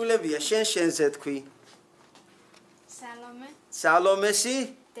ვისი გულებია? შენზე თქვი. სალომესი?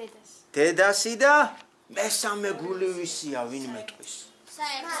 დედასი და მესამე გული ვისია, ვინ მეტყვის?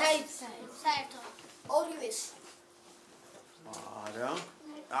 საერთო. ორივეს. არა.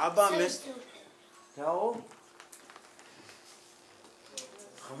 აბა დაო.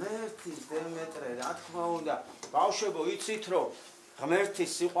 ღმერთის დემეტრე, რა თქმა უნდა, ბავშვებო, იცით რომ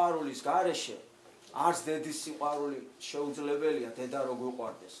ღმერთის სიყვარულის გარეშე არც დედის სიყვარული შეუძლებელია დედა რო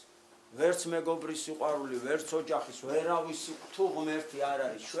გვიყვარდეს. ვერც მეგობრის სიყვარული, ვერც ოჯახის, ვერავის თუ ღმერთი არ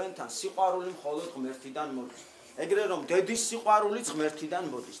არის ჩვენთან, სიყვარული მხოლოდ ღმერთიდან მოდის. ეგრე რომ დედის სიყვარულიც ღმერთიდან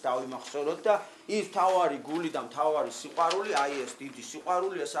მოდის. დავიმახსოვროთ და ის თავარი გული და თავარი სიყვარული, აი ეს დიდი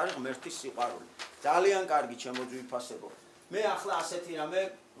სიყვარული, ეს არის ღმერთის სიყვარული. ძალიან კარგი ჩემო ძვირფასებო. მე ახლა ასეთი რამე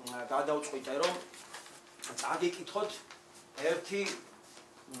გადავწყვიტე რომ წაგიკითხოთ ერთი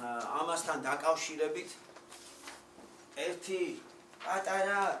ამასთან დაკავშირებით ერთი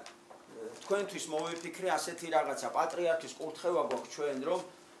პატარა თქვენთვის მოვიფიქრე ასეთი რაღაცა პატრიარქის კურთხევა გვაქვს ჩვენ რომ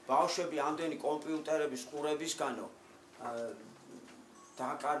ბავშვები ამდენი კომპიუტერების ყურებისგანო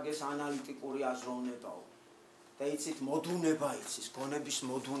დააკარგეს ანალიტიკური აზროვნებაო და იცით მოდუნება იცის, გონების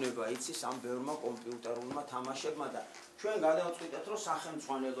მოდუნება იცის ამ ბევრმა კომპიუტერულმა თამაშებმა და ჩვენ გადავწყვიტეთ რომ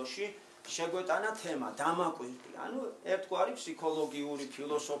სახელმწიფოში შეგვეტანა თემა დამაკვირდი, ანუ ერთგვარი ფსიქოლოგიური,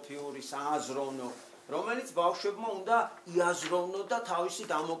 ფილოსოფიური, სააზროვნო, რომელიც ბავშვებმა უნდა იაზროვნოთ და თავისი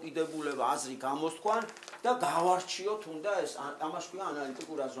დამოკიდებულება, აზრი გამოსთქვან და გავარჩიოთ უნდა ეს ამას ქვია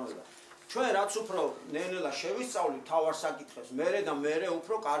ანალიტიკური აზროვნება. ჩვენ რაც უფრო ნელ-ნელა შევისწავლით თავარ საკითხებს, მერე და მერე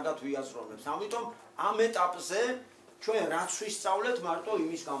უფრო კარგად ვიაზროვნებთ. ამიტომ ამ ეტაპზე ჩვენ რაც ვისწავლეთ, მარტო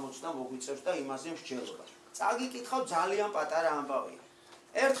იმის გამოცდა მოგვიწევს და იმაზე მსჯელობა. წაგიკითხავ ძალიან პატარა ამბავია.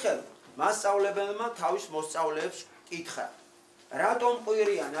 ერთხელ მასწავლებელმა თავის მოსწავლეებს კითხა: რატომ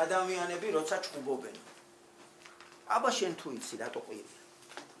ყვირიან ადამიანები, როცა ჩხუბობენ? აბა შენ თუ იცი, რატო ყვირიან?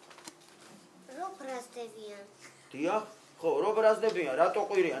 რო ბრაზდებიან. დიახ, ხო, რო ბრაზდებიან, რატო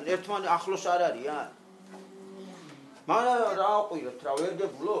ყვირიან? ერთმან ახლოს არ არიან? მაგრამ რა ყვირებთ, რა ვერ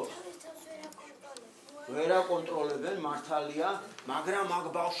გებულობ? ვერ აკონტროლებენ, მართალია, მაგრამ მაგ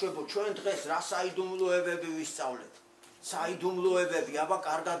ბავშვებო, ჩვენ დღეს რა საიდუმლოებები ვისწავლეთ? საიდუმლოებები, აბა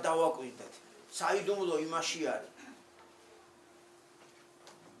კარგად დავაკვირდეთ. საიდუმლო იმაში არის.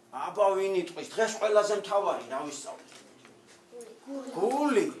 აბა ვინ იტყვის? დღეს ყველაზე მთავარი რა ვისწავლეთ?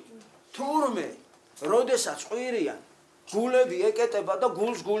 გული. თურმე, როდესაც ყვირიან, გულები ეკეტება და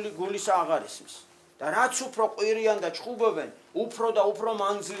გულისა აღარ ისმის. და რაც უფრო ყვირიან და ჩხუბობენ, უფრო და უფრო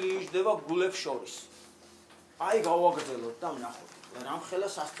მანძილი იждდება გულებს შორის. აი გავაგრძელოთ და ვნახოთ. რამხელა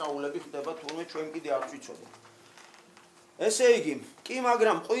სასწაულები ხდება, თურმე ჩვენ კიდე არ ვიცოდეთ. ესე იგი, კი,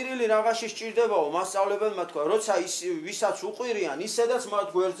 მაგრამ ყვირილი რაღაცი სჭირდებაო, მასწავლებელმა თქვა, როცა ვისაც უყვირიან, ისედაც მათ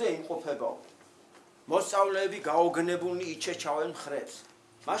გვერდზე იმყოფებაო. მოსწავლეები გაოგნებულნი იჩეჩავენ მხრებს.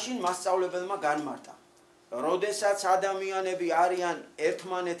 მაშინ მასწავლებელმა განმარტა, როდესაც ადამიანები არიან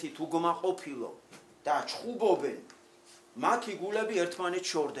ერთმანეთით უგმაყოფილო და ჩხუბობენ, მათი გულები ერთმანეთს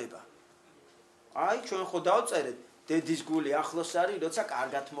შორდება. აი, ჩვენ ხო დავწერეთ, დედის გული ახლოს არის, როცა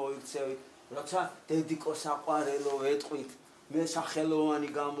კარგად მოიქცევით. როცა დედიკო საყვარელო ეტყვით, მე სახელოვანი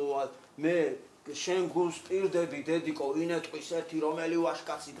გამოვალ, მე შენ გულს პირდები დედიკო, ვინ ეტყვის ერთი რომელი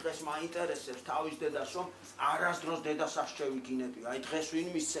ვაჟკაცი დღეს მაინტერესებს თავის დედას, რომ არასდროს დედას არ შევიგინები. აი დღეს ვინ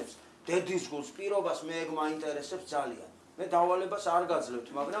მისცემს დედის გულს პირობას, მე ეგ მაინტერესებს ძალიან. მე დავალებას არ გაძლევთ,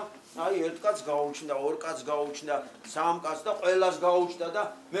 მაგრამ აი ერთ კაცს გაუჩნდა, ორ კაცს გაუჩნდა, სამ კაცს და ყველას გაუჩნდა და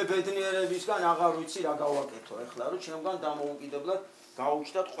მე ბედნიერებისგან აღარ ვიცი რა გავაკეთო. ეხლა რომ ჩემგან დამოუკიდებლად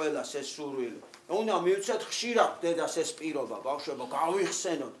გაუჩნდათ ყველას ეს სურვილი. უნდა მივცეთ ხშირად დედას ეს პირობა, ბავშვებო,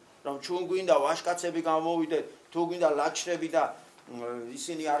 გავიხსენოთ, რომ ჩვენ გვინდა ვაჟკაცები გამოვიდეთ, თუ გვინდა ლაჩრები და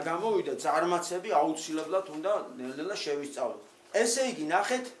ისინი არ გამოვიდეთ, ზარმაცები აუცილებლად უნდა ნელ-ნელა შევისწავლოთ. ესე იგი,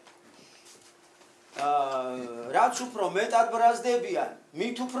 ნახეთ, რაც უფრო მეტად ბრაზდებიან,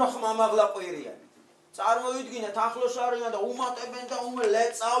 მით უფრო ხმამაღლა ყვირიან. წარმოვიდგინეთ, ახლოს არიან და უმატებენ და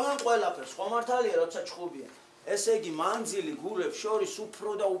ლეწავენ ყველაფერს, ხო მართალია, როცა ჩხუბიან. ესე იგი, მანძილი გულებს შორის უფრო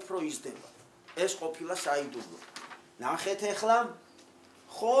და უფრო იზრდება. ეს ყოფილა საიდუმლო. ნახეთ ახლა,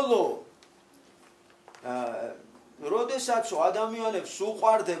 ხოლო როდესაც ადამიანებს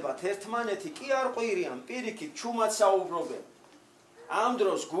უყვარდებათ ერთმანეთი, კი არ ყვირიან, პირიქით ჩუმად საუბრობენ. ამ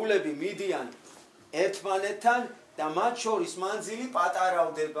დროს გულები მიდიან ერთმანეთთან და მათ შორის მანძილი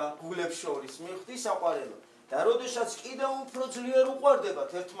პატარავდება გულებს შორის. მიხვდი საყვარელო? და როდესაც კიდევ უფრო ძლიერ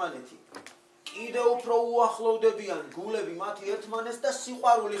უყვარდებათ ერთმანეთი, კიდევ უფრო უახლოვდებიან გულები მათი ერთმანეთს და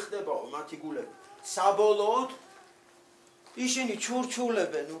სიყვარული ხდებაო მათი გულები. საბოლოოდ ისინი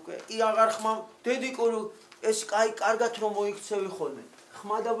ჩურჩულებენ უკვე, კი აღარ ხმამ, დედიკო ეს კარგად რომ მოიქცევი ხოლმე.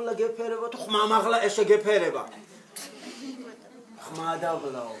 ხმადაბლა გეფერება თუ ხმამაღლა ესე გეფერება.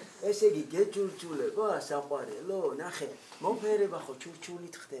 ხმადაბლაო, ესე იგი გეჩურჩულება საყვარელო, ნახე, მოფერება ხო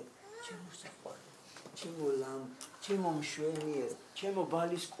ჩურჩულით ხდება. ჩემო საყვარელო, ჩემო ლამ, ჩემო მშვენიერ, ჩემო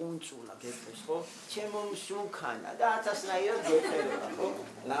ბალის კუნწულა გეფეს ხო? ჩემო მსუნქანა და ათასნაირად გეფერება ხო?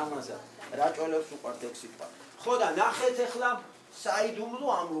 ლამაზა, რაჭველებს უყვართ ეგ სიტყვა. ხო და ნახეთ ახლა საიდუმლო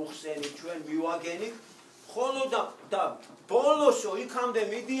ამ ლუხსენი ჩვენ მივაგენით, ხოლო და ბოლოსო იქამდე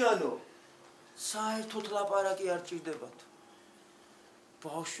მიდიანო, საერთოდ ლაპარაკი არ ჭირდებათ.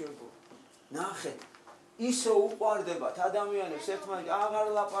 ბავშვებო, ნახეთ, ისე უყვარდებათ ადამიანებს ერთმანეთს, აღარ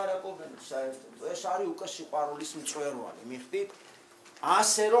ლაპარაკობენ საერთოდ. ეს არის უკვე სიყვარულის მწვერვალი, მიხდით?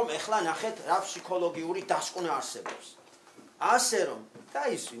 ასე რომ ეხლა ნახეთ რა ფსიქოლოგიური დასკვნა არსებობს. ასე რომ და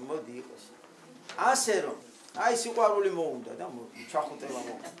ისვი მოდი იყოს. ასე რომ აი სიყვარული მოუნდა და ჩახუტება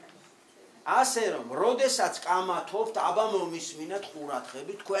მოუნდა. ასე რომ, როდესაც კამათობთ, აბა მომისმინეთ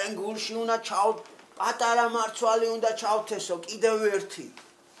ყურადღებით, თქვენ გულში უნდა პატარა მარცვალი უნდა ჩავთესო, კიდევ ერთი.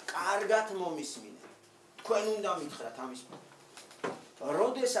 კარგად მომისმინეთ. თქვენ უნდა მითხრათ ამის.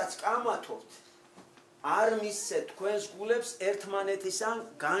 როდესაც კამათობთ, არ მისცეთ თქვენს გულებს ერთმანეთისგან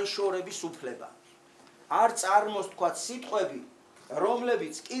განშორების უფლება. არ წარმოსთქვათ სიტყვები,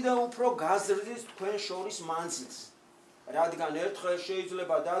 რომლებიც კიდევ უფრო გაზრდის თქვენ შორის მანძილს. რადგან ერთხელ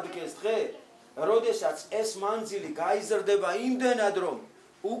შეიძლება დადგეს დღე, როდესაც ეს მანძილი გაიზრდება იმდენად, რომ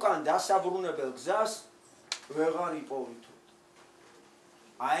უკან დასაბრუნებელ გზას ვეღარ იპოვითოთ.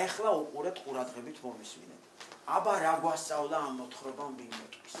 ახლა უყურეთ ყურადღებით მომისმინეთ. აბა რა გვასწავლა ამ მოთხრობამ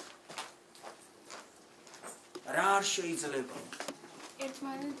ბინოტკის. რა არ შეიძლება?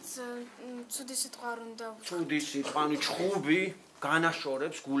 ერთმანეთს ცუდი სიტყვა არ უნდა ვთქვათ. ცუდი სიტყვა, ჩხუბი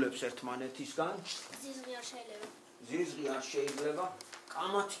განაშორებს გულებს ერთმანეთისგან. ზიზღი არ შეიძლება. ზიზღი არ შეიძლება.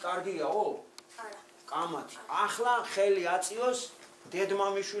 კამათი კარგიაო? არა. კამათი. ახლა ხელი აწიოს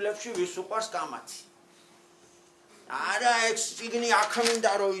დედმამიშვილებში ვის უყვარს კამათი. არა ეგ წიგნი აქ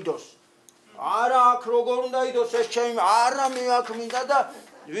მინდა რომ იდოს. არა აქ როგორ უნდა იდოს ეს ჩემი, არა მე აქ მინდა და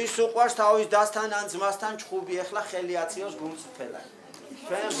ვის უყვარს თავის დასთან ან ძმასთან ჩხუბი, ახლა ხელი აწიოს გულწრფელად.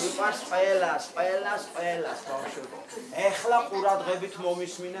 ჩვენ ვიყვარს ყველას ბავშვებო. ახლა ყურადღებით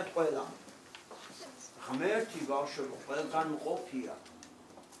მომისმინეთ ყველა. ღმერთი ბავშვებო, ყველგან მყოფია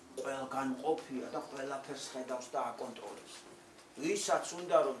და ყველაფერს ხედავს და აკონტროლებს. ვისაც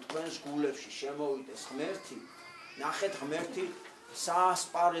უნდა რომ თქვენს გულებში შემოვიდეს ღმერთი, ნახეთ ღმერთი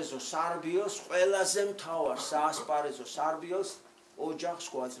საასპარეზო სარბიელს, ყველაზე მთავარ საასპარეზო სარბიელს ოჯახს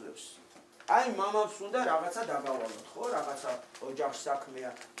გვაძლევს. აი მამams უნდა რაღაცა დაგავალოთ, ხო? რაღაცა ოჯახის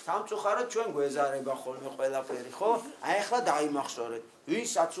საქმეა. სამწუხაროდ ჩვენ გვეზარება ხოლმე ყველაფერი, ხო? აი ახლა დაიმახსოვრეთ.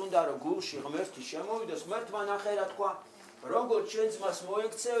 ვისაც უნდა რომ გულში ღმერთი შემოვიდეს, ღმერთმა ნახე რა თქვა, როგორც შენ ძმას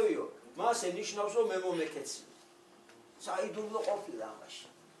მოექცევიო, მას ენიშნავს რომ მე მომეკეცი. საიდუმლო ყოფილა ამაში.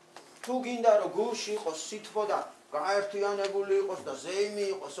 თუ გინდა რომ გულში იყოს სითბო და გაერთიანებული იყოს და ზეიმი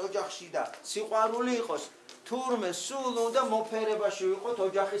იყოს ოჯახში და სიყვარული იყოს, თურმე სულ უნდა მოფერებაში ვიყოთ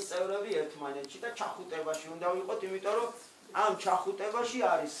ოჯახის წევრები ერთმანეთში და ჩახუტებაში უნდა ვიყოთ, იმიტომ რომ ამ ჩახუტებაში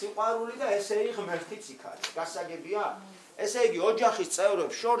არის სიყვარული და ესე იგი ღმერთიც იქ არის. გასაგებია? ესე იგი ოჯახის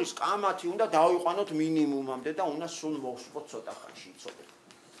წევრებს შორის კამათი უნდა დავიყვანოთ მინიმუმამდე და უნდა სულ მოვსვოთ ცოტა ხანში იცოდეთ.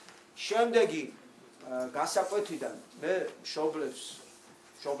 შემდეგი გასაკვეთიდან მე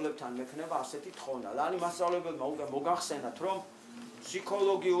მშობლებთან მექნება ასეთი თხოვნა. ლალი მასწავლებელმა უნდა მოგახსენათ, რომ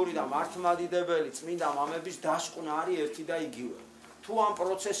ფსიქოლოგიური და მართლმადიდებელი წმინდა მამების დასკვნა არის ერთი და იგივე. თუ ამ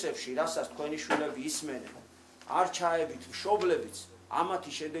პროცესებში, რასაც თქვენი შვილები ისმენენ, არ ჩაებით მშობლებიც,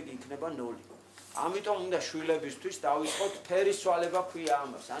 ამათი შედეგი იქნება 0. ამიტომ უნდა შვილებისთვის დავიწყოთ ფერისვალება ქვია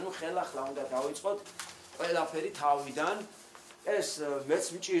ამას. ანუ ხელახლა უნდა დავიწყოთ ყველაფერი თავიდან. ეს მეც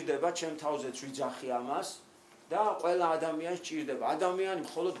მჭირდება, ჩემ თავზეც ვიძახი ამას და ყველა ადამიანს ჭირდება. ადამიანი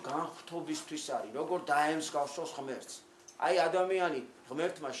მხოლოდ განხრთობისთვის არის, როგორ დაემსგავსოს ღმერთს. აი ადამიანი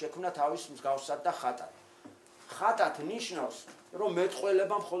ღმერთმა შექმნა თავის მსგავსად და ხატად. ხატად ნიშნავს, რომ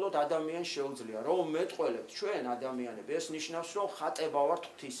მეტყველება მხოლოდ ადამიანს შეუძლია. რომ მეტყველებთ ჩვენ ადამიანები, ეს ნიშნავს, რომ ხატება ვართ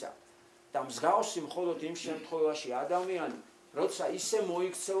ღვთისა. და მსგავსი მხოლოდ იმ შემთხვევაში ადამიანი, როცა ისე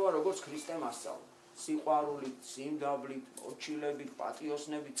მოიქცევა, როგორც ქრისტემ ასწავლა. სიყვარულით, სიმდაბლით, მორჩილებით,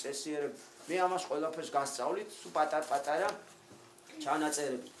 პატიოსნებით, წესიერებით. მე ამას ყველაფერს გასწავლით, პატარ-პატარა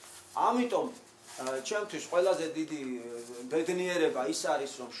ჩანაწერებით. ამიტომ ჩემთვის ყველაზე დიდი ბედნიერება ის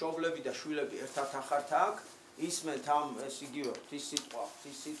არის, რომ მშობლები და შვილები ერთად ახართ აქ, ისმენთ ამ ეს იგივე ღვთის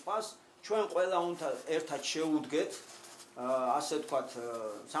სიტყვას ჩვენ ყველა უნდა ერთად შევუდგეთ ასე ვთქვათ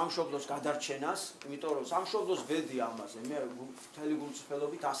სამშობლოს გადარჩენას, იმიტომ რომ სამშობლოს ბედი ამაზე მე მთელი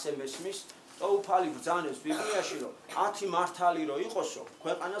გულწრფელობით ასე მესმის, ტოუფალი ბრძანებს ბიბლიაში რომ 10 მართალი რო იყოსო,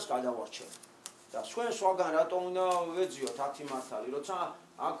 ქვეყანას გადავარჩენო. და ჩვენ სხვაგან რატო უნდა ვეძიოთ 10 მართალი, როცა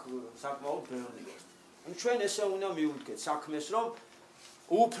აქ საკმაოდ ბევრია. ჩვენ ესე უნდა მივუდგეთ საქმეს, რომ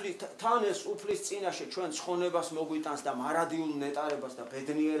თან ეს უფლის წინაშე ჩვენ ცხონებას მოგვიტანს და მარადიულ ნეტარებას და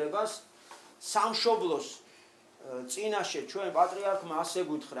ბედნიერებას, სამშობლოს წინაშე ჩვენ პატრიარქმა ასე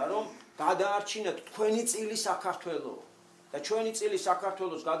გითხრა, რომ გადაარჩინეთ თქვენი წილი საქართველო და ჩვენი წილი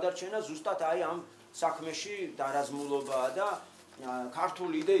საქართველოს გადარჩენა ზუსტად აი ამ საქმეში დარაზმულობაა და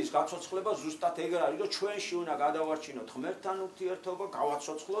ქართული იდეის გაცოცხლება ზუსტად ეგ არის, რომ ჩვენში უნდა გადავარჩინოთ ღმერთთან ურთიერთობა,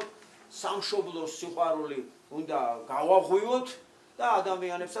 გავაცოცხლოთ, სამშობლოს სიყვარული უნდა გავაღვივოთ და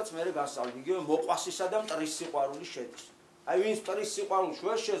ადამიანებსაც მერე გასწავლოთ. იგივე მოყვასისა და მტრის სიყვარული შედის. აი ვინც მტრის სიყვარულს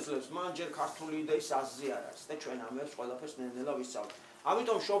ვერ შეძლებს, მან ჯერ ქართული იდეის აზრი არ არის და ჩვენ ამებს ყველაფერს ნელ-ნელა ვისწავლეთ.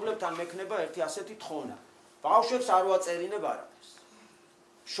 ამიტომ მშობლებთან მექნება ერთი ასეთი თხოვნა. ბავშვებს არ ვაწერინებ არაფერს.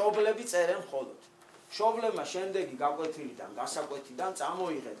 მშობლები წერენ მხოლოდ. მშობლებმა შემდეგი გაკვეთილიდან, გასაკვეთიდან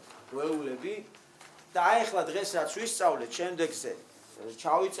წამოიღეთ ღვეულები და აი ახლა დღეს რაც ვისწავლეთ, შემდეგზე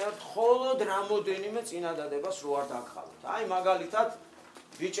ჩავიწერთ მხოლოდ რამოდენიმე წინადადებას რო არ დაგხალოთ. აი მაგალითად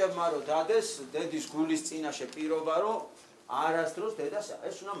ბიჭებმა რო დადეს დედის გულის წინაშე პირობა რო არასდროს დედას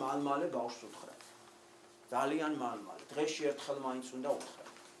ეს უნდა მალ-მალე ბავშვს უთხრათ. ძალიან მალ-მალე. დღეში ერთხელ მაინც უნდა უთხრათ.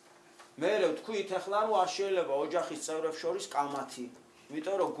 მერე ვთქვით ახლა რომ არ შეიძლება ოჯახის წევრებს შორის კამათი.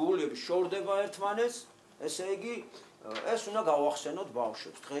 იმიტომ რომ გულები შორდება ერთმანეთს, ესე იგი ეს უნდა გავახსენოთ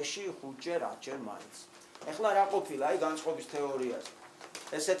ბავშვებს. დღეში 5-ჯერ, 10-ჯერ მაინც. ახლა რა ყოფილა აი განწყობის თეორიაზე.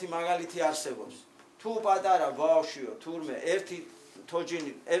 ესეთი მაგალითი არსებობს. თუ პატარა ბავშვიო, თურმე ერთ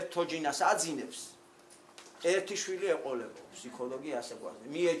თოჯინას აძინებს, ერთი შვილი ეყოლება. ფსიქოლოგია ასე გვაქვს.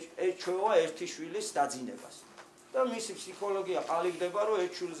 მიეჩვევა ერთი შვილის დაძინებას. და მისი ფსიქოლოგია ყალიბდება, რომ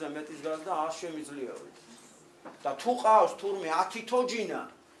ერთ შვილზე მეტის გაზრდა არ შემიძლია. და თუ ყავს თურმე 10 თოჯინა,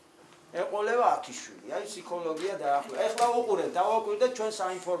 ეყოლება 10 შვილი. აი ფსიქოლოგია დაახლოებით. ეხლა უყურეთ, დავაკვირდეთ ჩვენ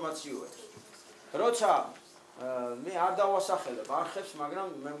საინფორმაციოებს. როცა მე არ დავასახელებ არხებს, მაგრამ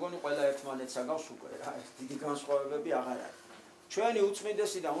მე მგონი ყველა ერთმანეთს აგავს უკვე რა, დიდი განსხვავებები აღარ არის. ჩვენი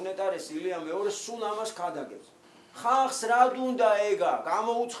უწმინდესი და უნეტარესი ილია მეორე სულ ამას ქადაგებს. ხალხს რად უნდა ეგა?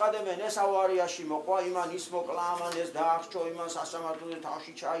 გამოუცხადებენ ეს ავარიაში მოყვა, იმან ის მოკლა, ამან ეს დაახშო, იმან სასამართლოზე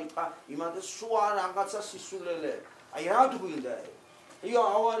თავში ჩაიტყა, იმან სულ რაღაცა სისულელე. აი რად გვინდა ეგ? ია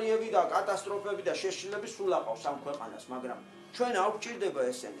ავარიები და კატასტროფები და შეშლილები სულ აყავს ამ ქვეყანას, მაგრამ ჩვენ არ გვჭირდება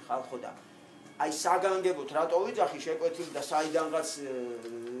ესენი ხალხო და აი საგანგებოდ რატო ვიძახი შეკვეთილი და საიდანღაც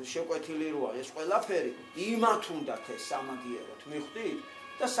შეკვეთილი როა ეს ყველაფერი იმათ უნდათ ეს სამაგიეროდ მიხვდით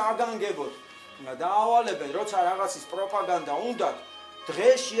და საგანგებოდ დაავალებენ როცა რაღაცის პროპაგანდა უნდათ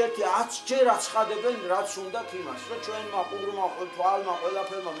დღეში ერთი 10-ჯერ აცხადებენ რაც უნდათ იმას რომ ჩვენმა ყურმა თვალმა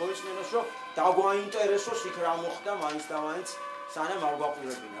ყველაფერმა მოისმენოს რომ დაგვაინტერესოს იქ რა მოხდა მაინც და მაინც სანამ არ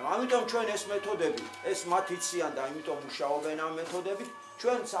გვაყურებინა. ამიტომ ჩვენ ეს მეთოდები ეს მათ იციან და ამიტომ მუშაობენ ამ მეთოდებით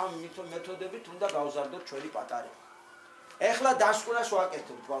ჩვენ სამ მეთოდებით უნდა გავზარდოთ ჩვენი პატარები. ეხლა დასკვნას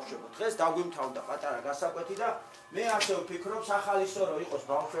ვაკეთებთ ბავშვებო. დღეს დაგვიმთავრდა პატარა გასაკვეთი და მე ასე ვფიქრობ სახალისო რომ იყოს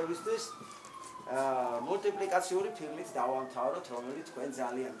ბავშვებისთვის მულტიპლიკაციური ფილმით დავამთავროთ, რომელიც თქვენ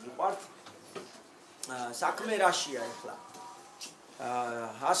ძალიან გიყვართ. საქმე რაშია ეხლა?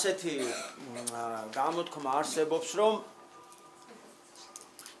 ასეთი გამოთქმა არსებობს, რომ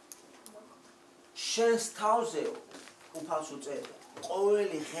შენს თავზე უფალს უწევია.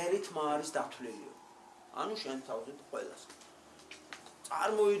 ყოველი ღერითმა არის დათვლილი. ანუ შენ თავზე ყველას.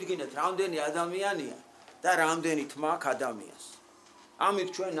 წარმოიდგინეთ, რამდენი ადამიანია და რამდენი თმა აქვს ადამიანს. ამით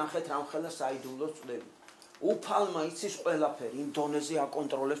ჩვენ ნახეთ რამხელა საიდუმლოს წვდებით. უფალმა იცის ყველაფერი, იმ დონეზე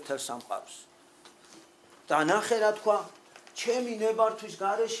აკონტროლებს მთელ სამყაროს. და ნახე რა თქვა, ჩემი ნებართვის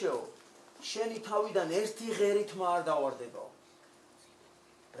გარეშეო, შენი თავიდან ერთი ღერითმა არ დავარდებაო.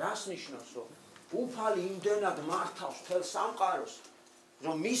 რას ნიშნავს, რომ უფალი იმდენად მართავს მთელ სამყაროს,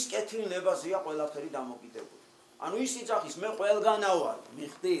 რომ მის კეთილნებაზეა ყველაფერი დამოკიდებული. ანუ ის იძახის, მე ყველგანა ვარ,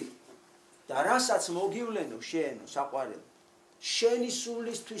 მიხდით? და რასაც მოგივლენო შენო საყვარელი, შენი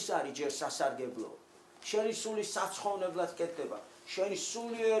სულისთვის არის ჯერ სასარგებლო, შენი სულის საცხოვნებლად კეთდება, შენი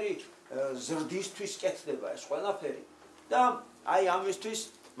სულიერი ზრდისთვის კეთდება ეს ყველაფერი. და აი ამისთვის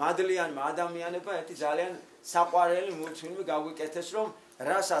მადლიანმა ადამიანებმა ერთი ძალიან საყვარელი მულტფილმი გაგვიკეთეს, რომ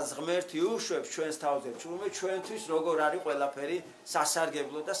რასაც ღმერთი უშვებს ჩვენს თავზე, თუმცა ჩვენთვის როგორ არის ყველაფერი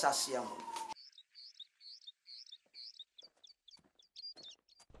სასარგებლო და სასიამოვნო.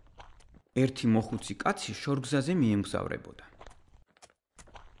 ერთი მოხუცი კაცი შორგზაზე მიემგზავრებოდა.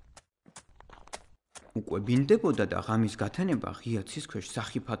 უკვე ბინდებოდა და ღამის გათენება ღია ცის ქვეშ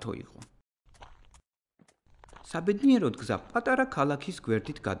სახიფათო იყო. საბედნიეროდ გზა პატარა ქალაქის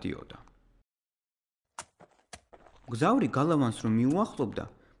გვერდით გადიოდა. მგზავრი გალავანს რომ მიუახლოვდა,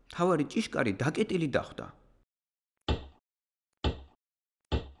 მთავარი ჭიშკარი დაკეტილი დახვდა.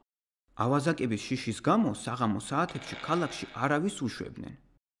 ავაზაკების შიშის გამო საღამო საათებში ქალაქში არავის უშვებდნენ.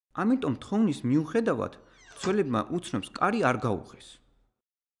 ამიტომ თხოვნის მიუხედავად მცველებმა უცნობს კარი არ გაუღეს.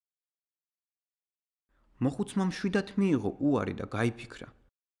 მოხუცმა მშვიდად მიიღო უარი და გაიფიქრა.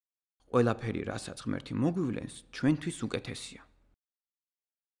 ყველაფერი, რასაც ღმერთი მოგვივლენს, ჩვენთვის უკეთესია.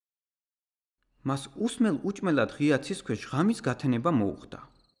 მას უსმელ უჭმელად ღია ცის ქვეშ ღამის გათენება მოუხდა.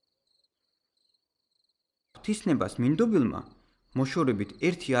 ღვთისნებას მინდობილმა მოშორებით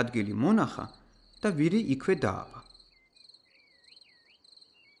ერთი ადგილი მონახა და ვირი იქვე დააბა.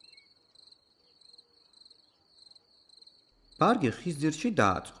 ბარგი ხის ძირში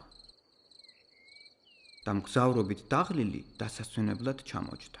დააწყო და მგზავრობით დაღლილი დასასვენებლად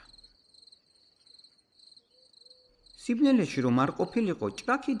ჩამოჯდა. სიბნელეში რომ არ ყოფილიყო,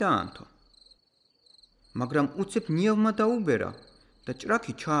 ჭრაქი დაანთო. მაგრამ უცებ ნიავმა დაუბერა და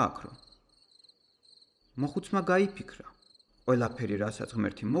ჭრაქი ჩააქრო. მოხუცმა გაიფიქრა, ყველაფერი, რასაც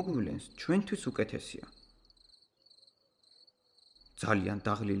ღმერთი მოგვივლენს, ჩვენთვის უკეთესია. ძალიან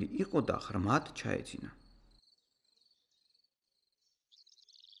დაღლილი იყო და ღრმად ჩაეძინა.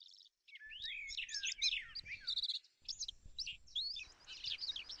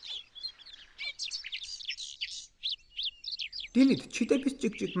 დილით ჩიტების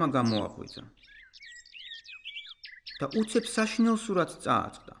ჭიკჭიკმა გამოაღვიძა და უცებ საშინელ სურათს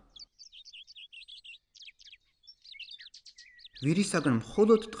წააწყდა. ვირისაგან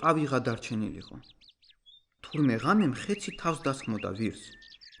მხოლოდ ტყავიღა დარჩენილიყო. თურმე ღამე მხეცი თავს დასხმოდა ვირს,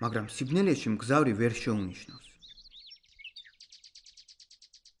 მაგრამ სიბნელეში მგზავრი ვერ შეუნიშნავს.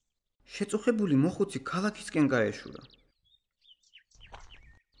 შეწუხებული მოხუცი ქალაქისკენ გაეშურა,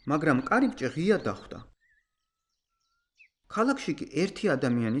 მაგრამ კარიბჭე ღია დახვდა. ქალაქში კი ერთი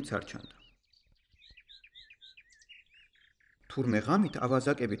ადამიანიც არ ჩანდა. თურმე ღამით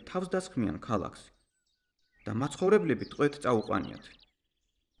ავაზაკები თავს დასხმიან ქალაქს და მაცხოვრებლები ტყვედ წაუყვანიათ.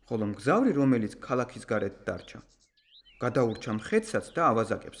 ხოლო მგზავრი, რომელიც ქალაქის გარეთ დარჩა, გადაურჩა მხეცსაც და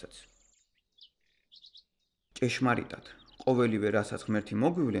ავაზაკებსაც. ჭეშმარიტად, ყოველივე, რასაც ღმერთი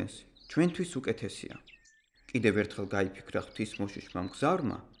მოგვივლენს, ჩვენთვის უკეთესია. კიდევ ერთხელ გაიფიქრა ღვთისმოშიშმა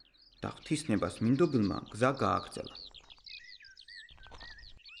მგზავრმა და ღვთისნებას მინდობილმა გზა გააგრძელა.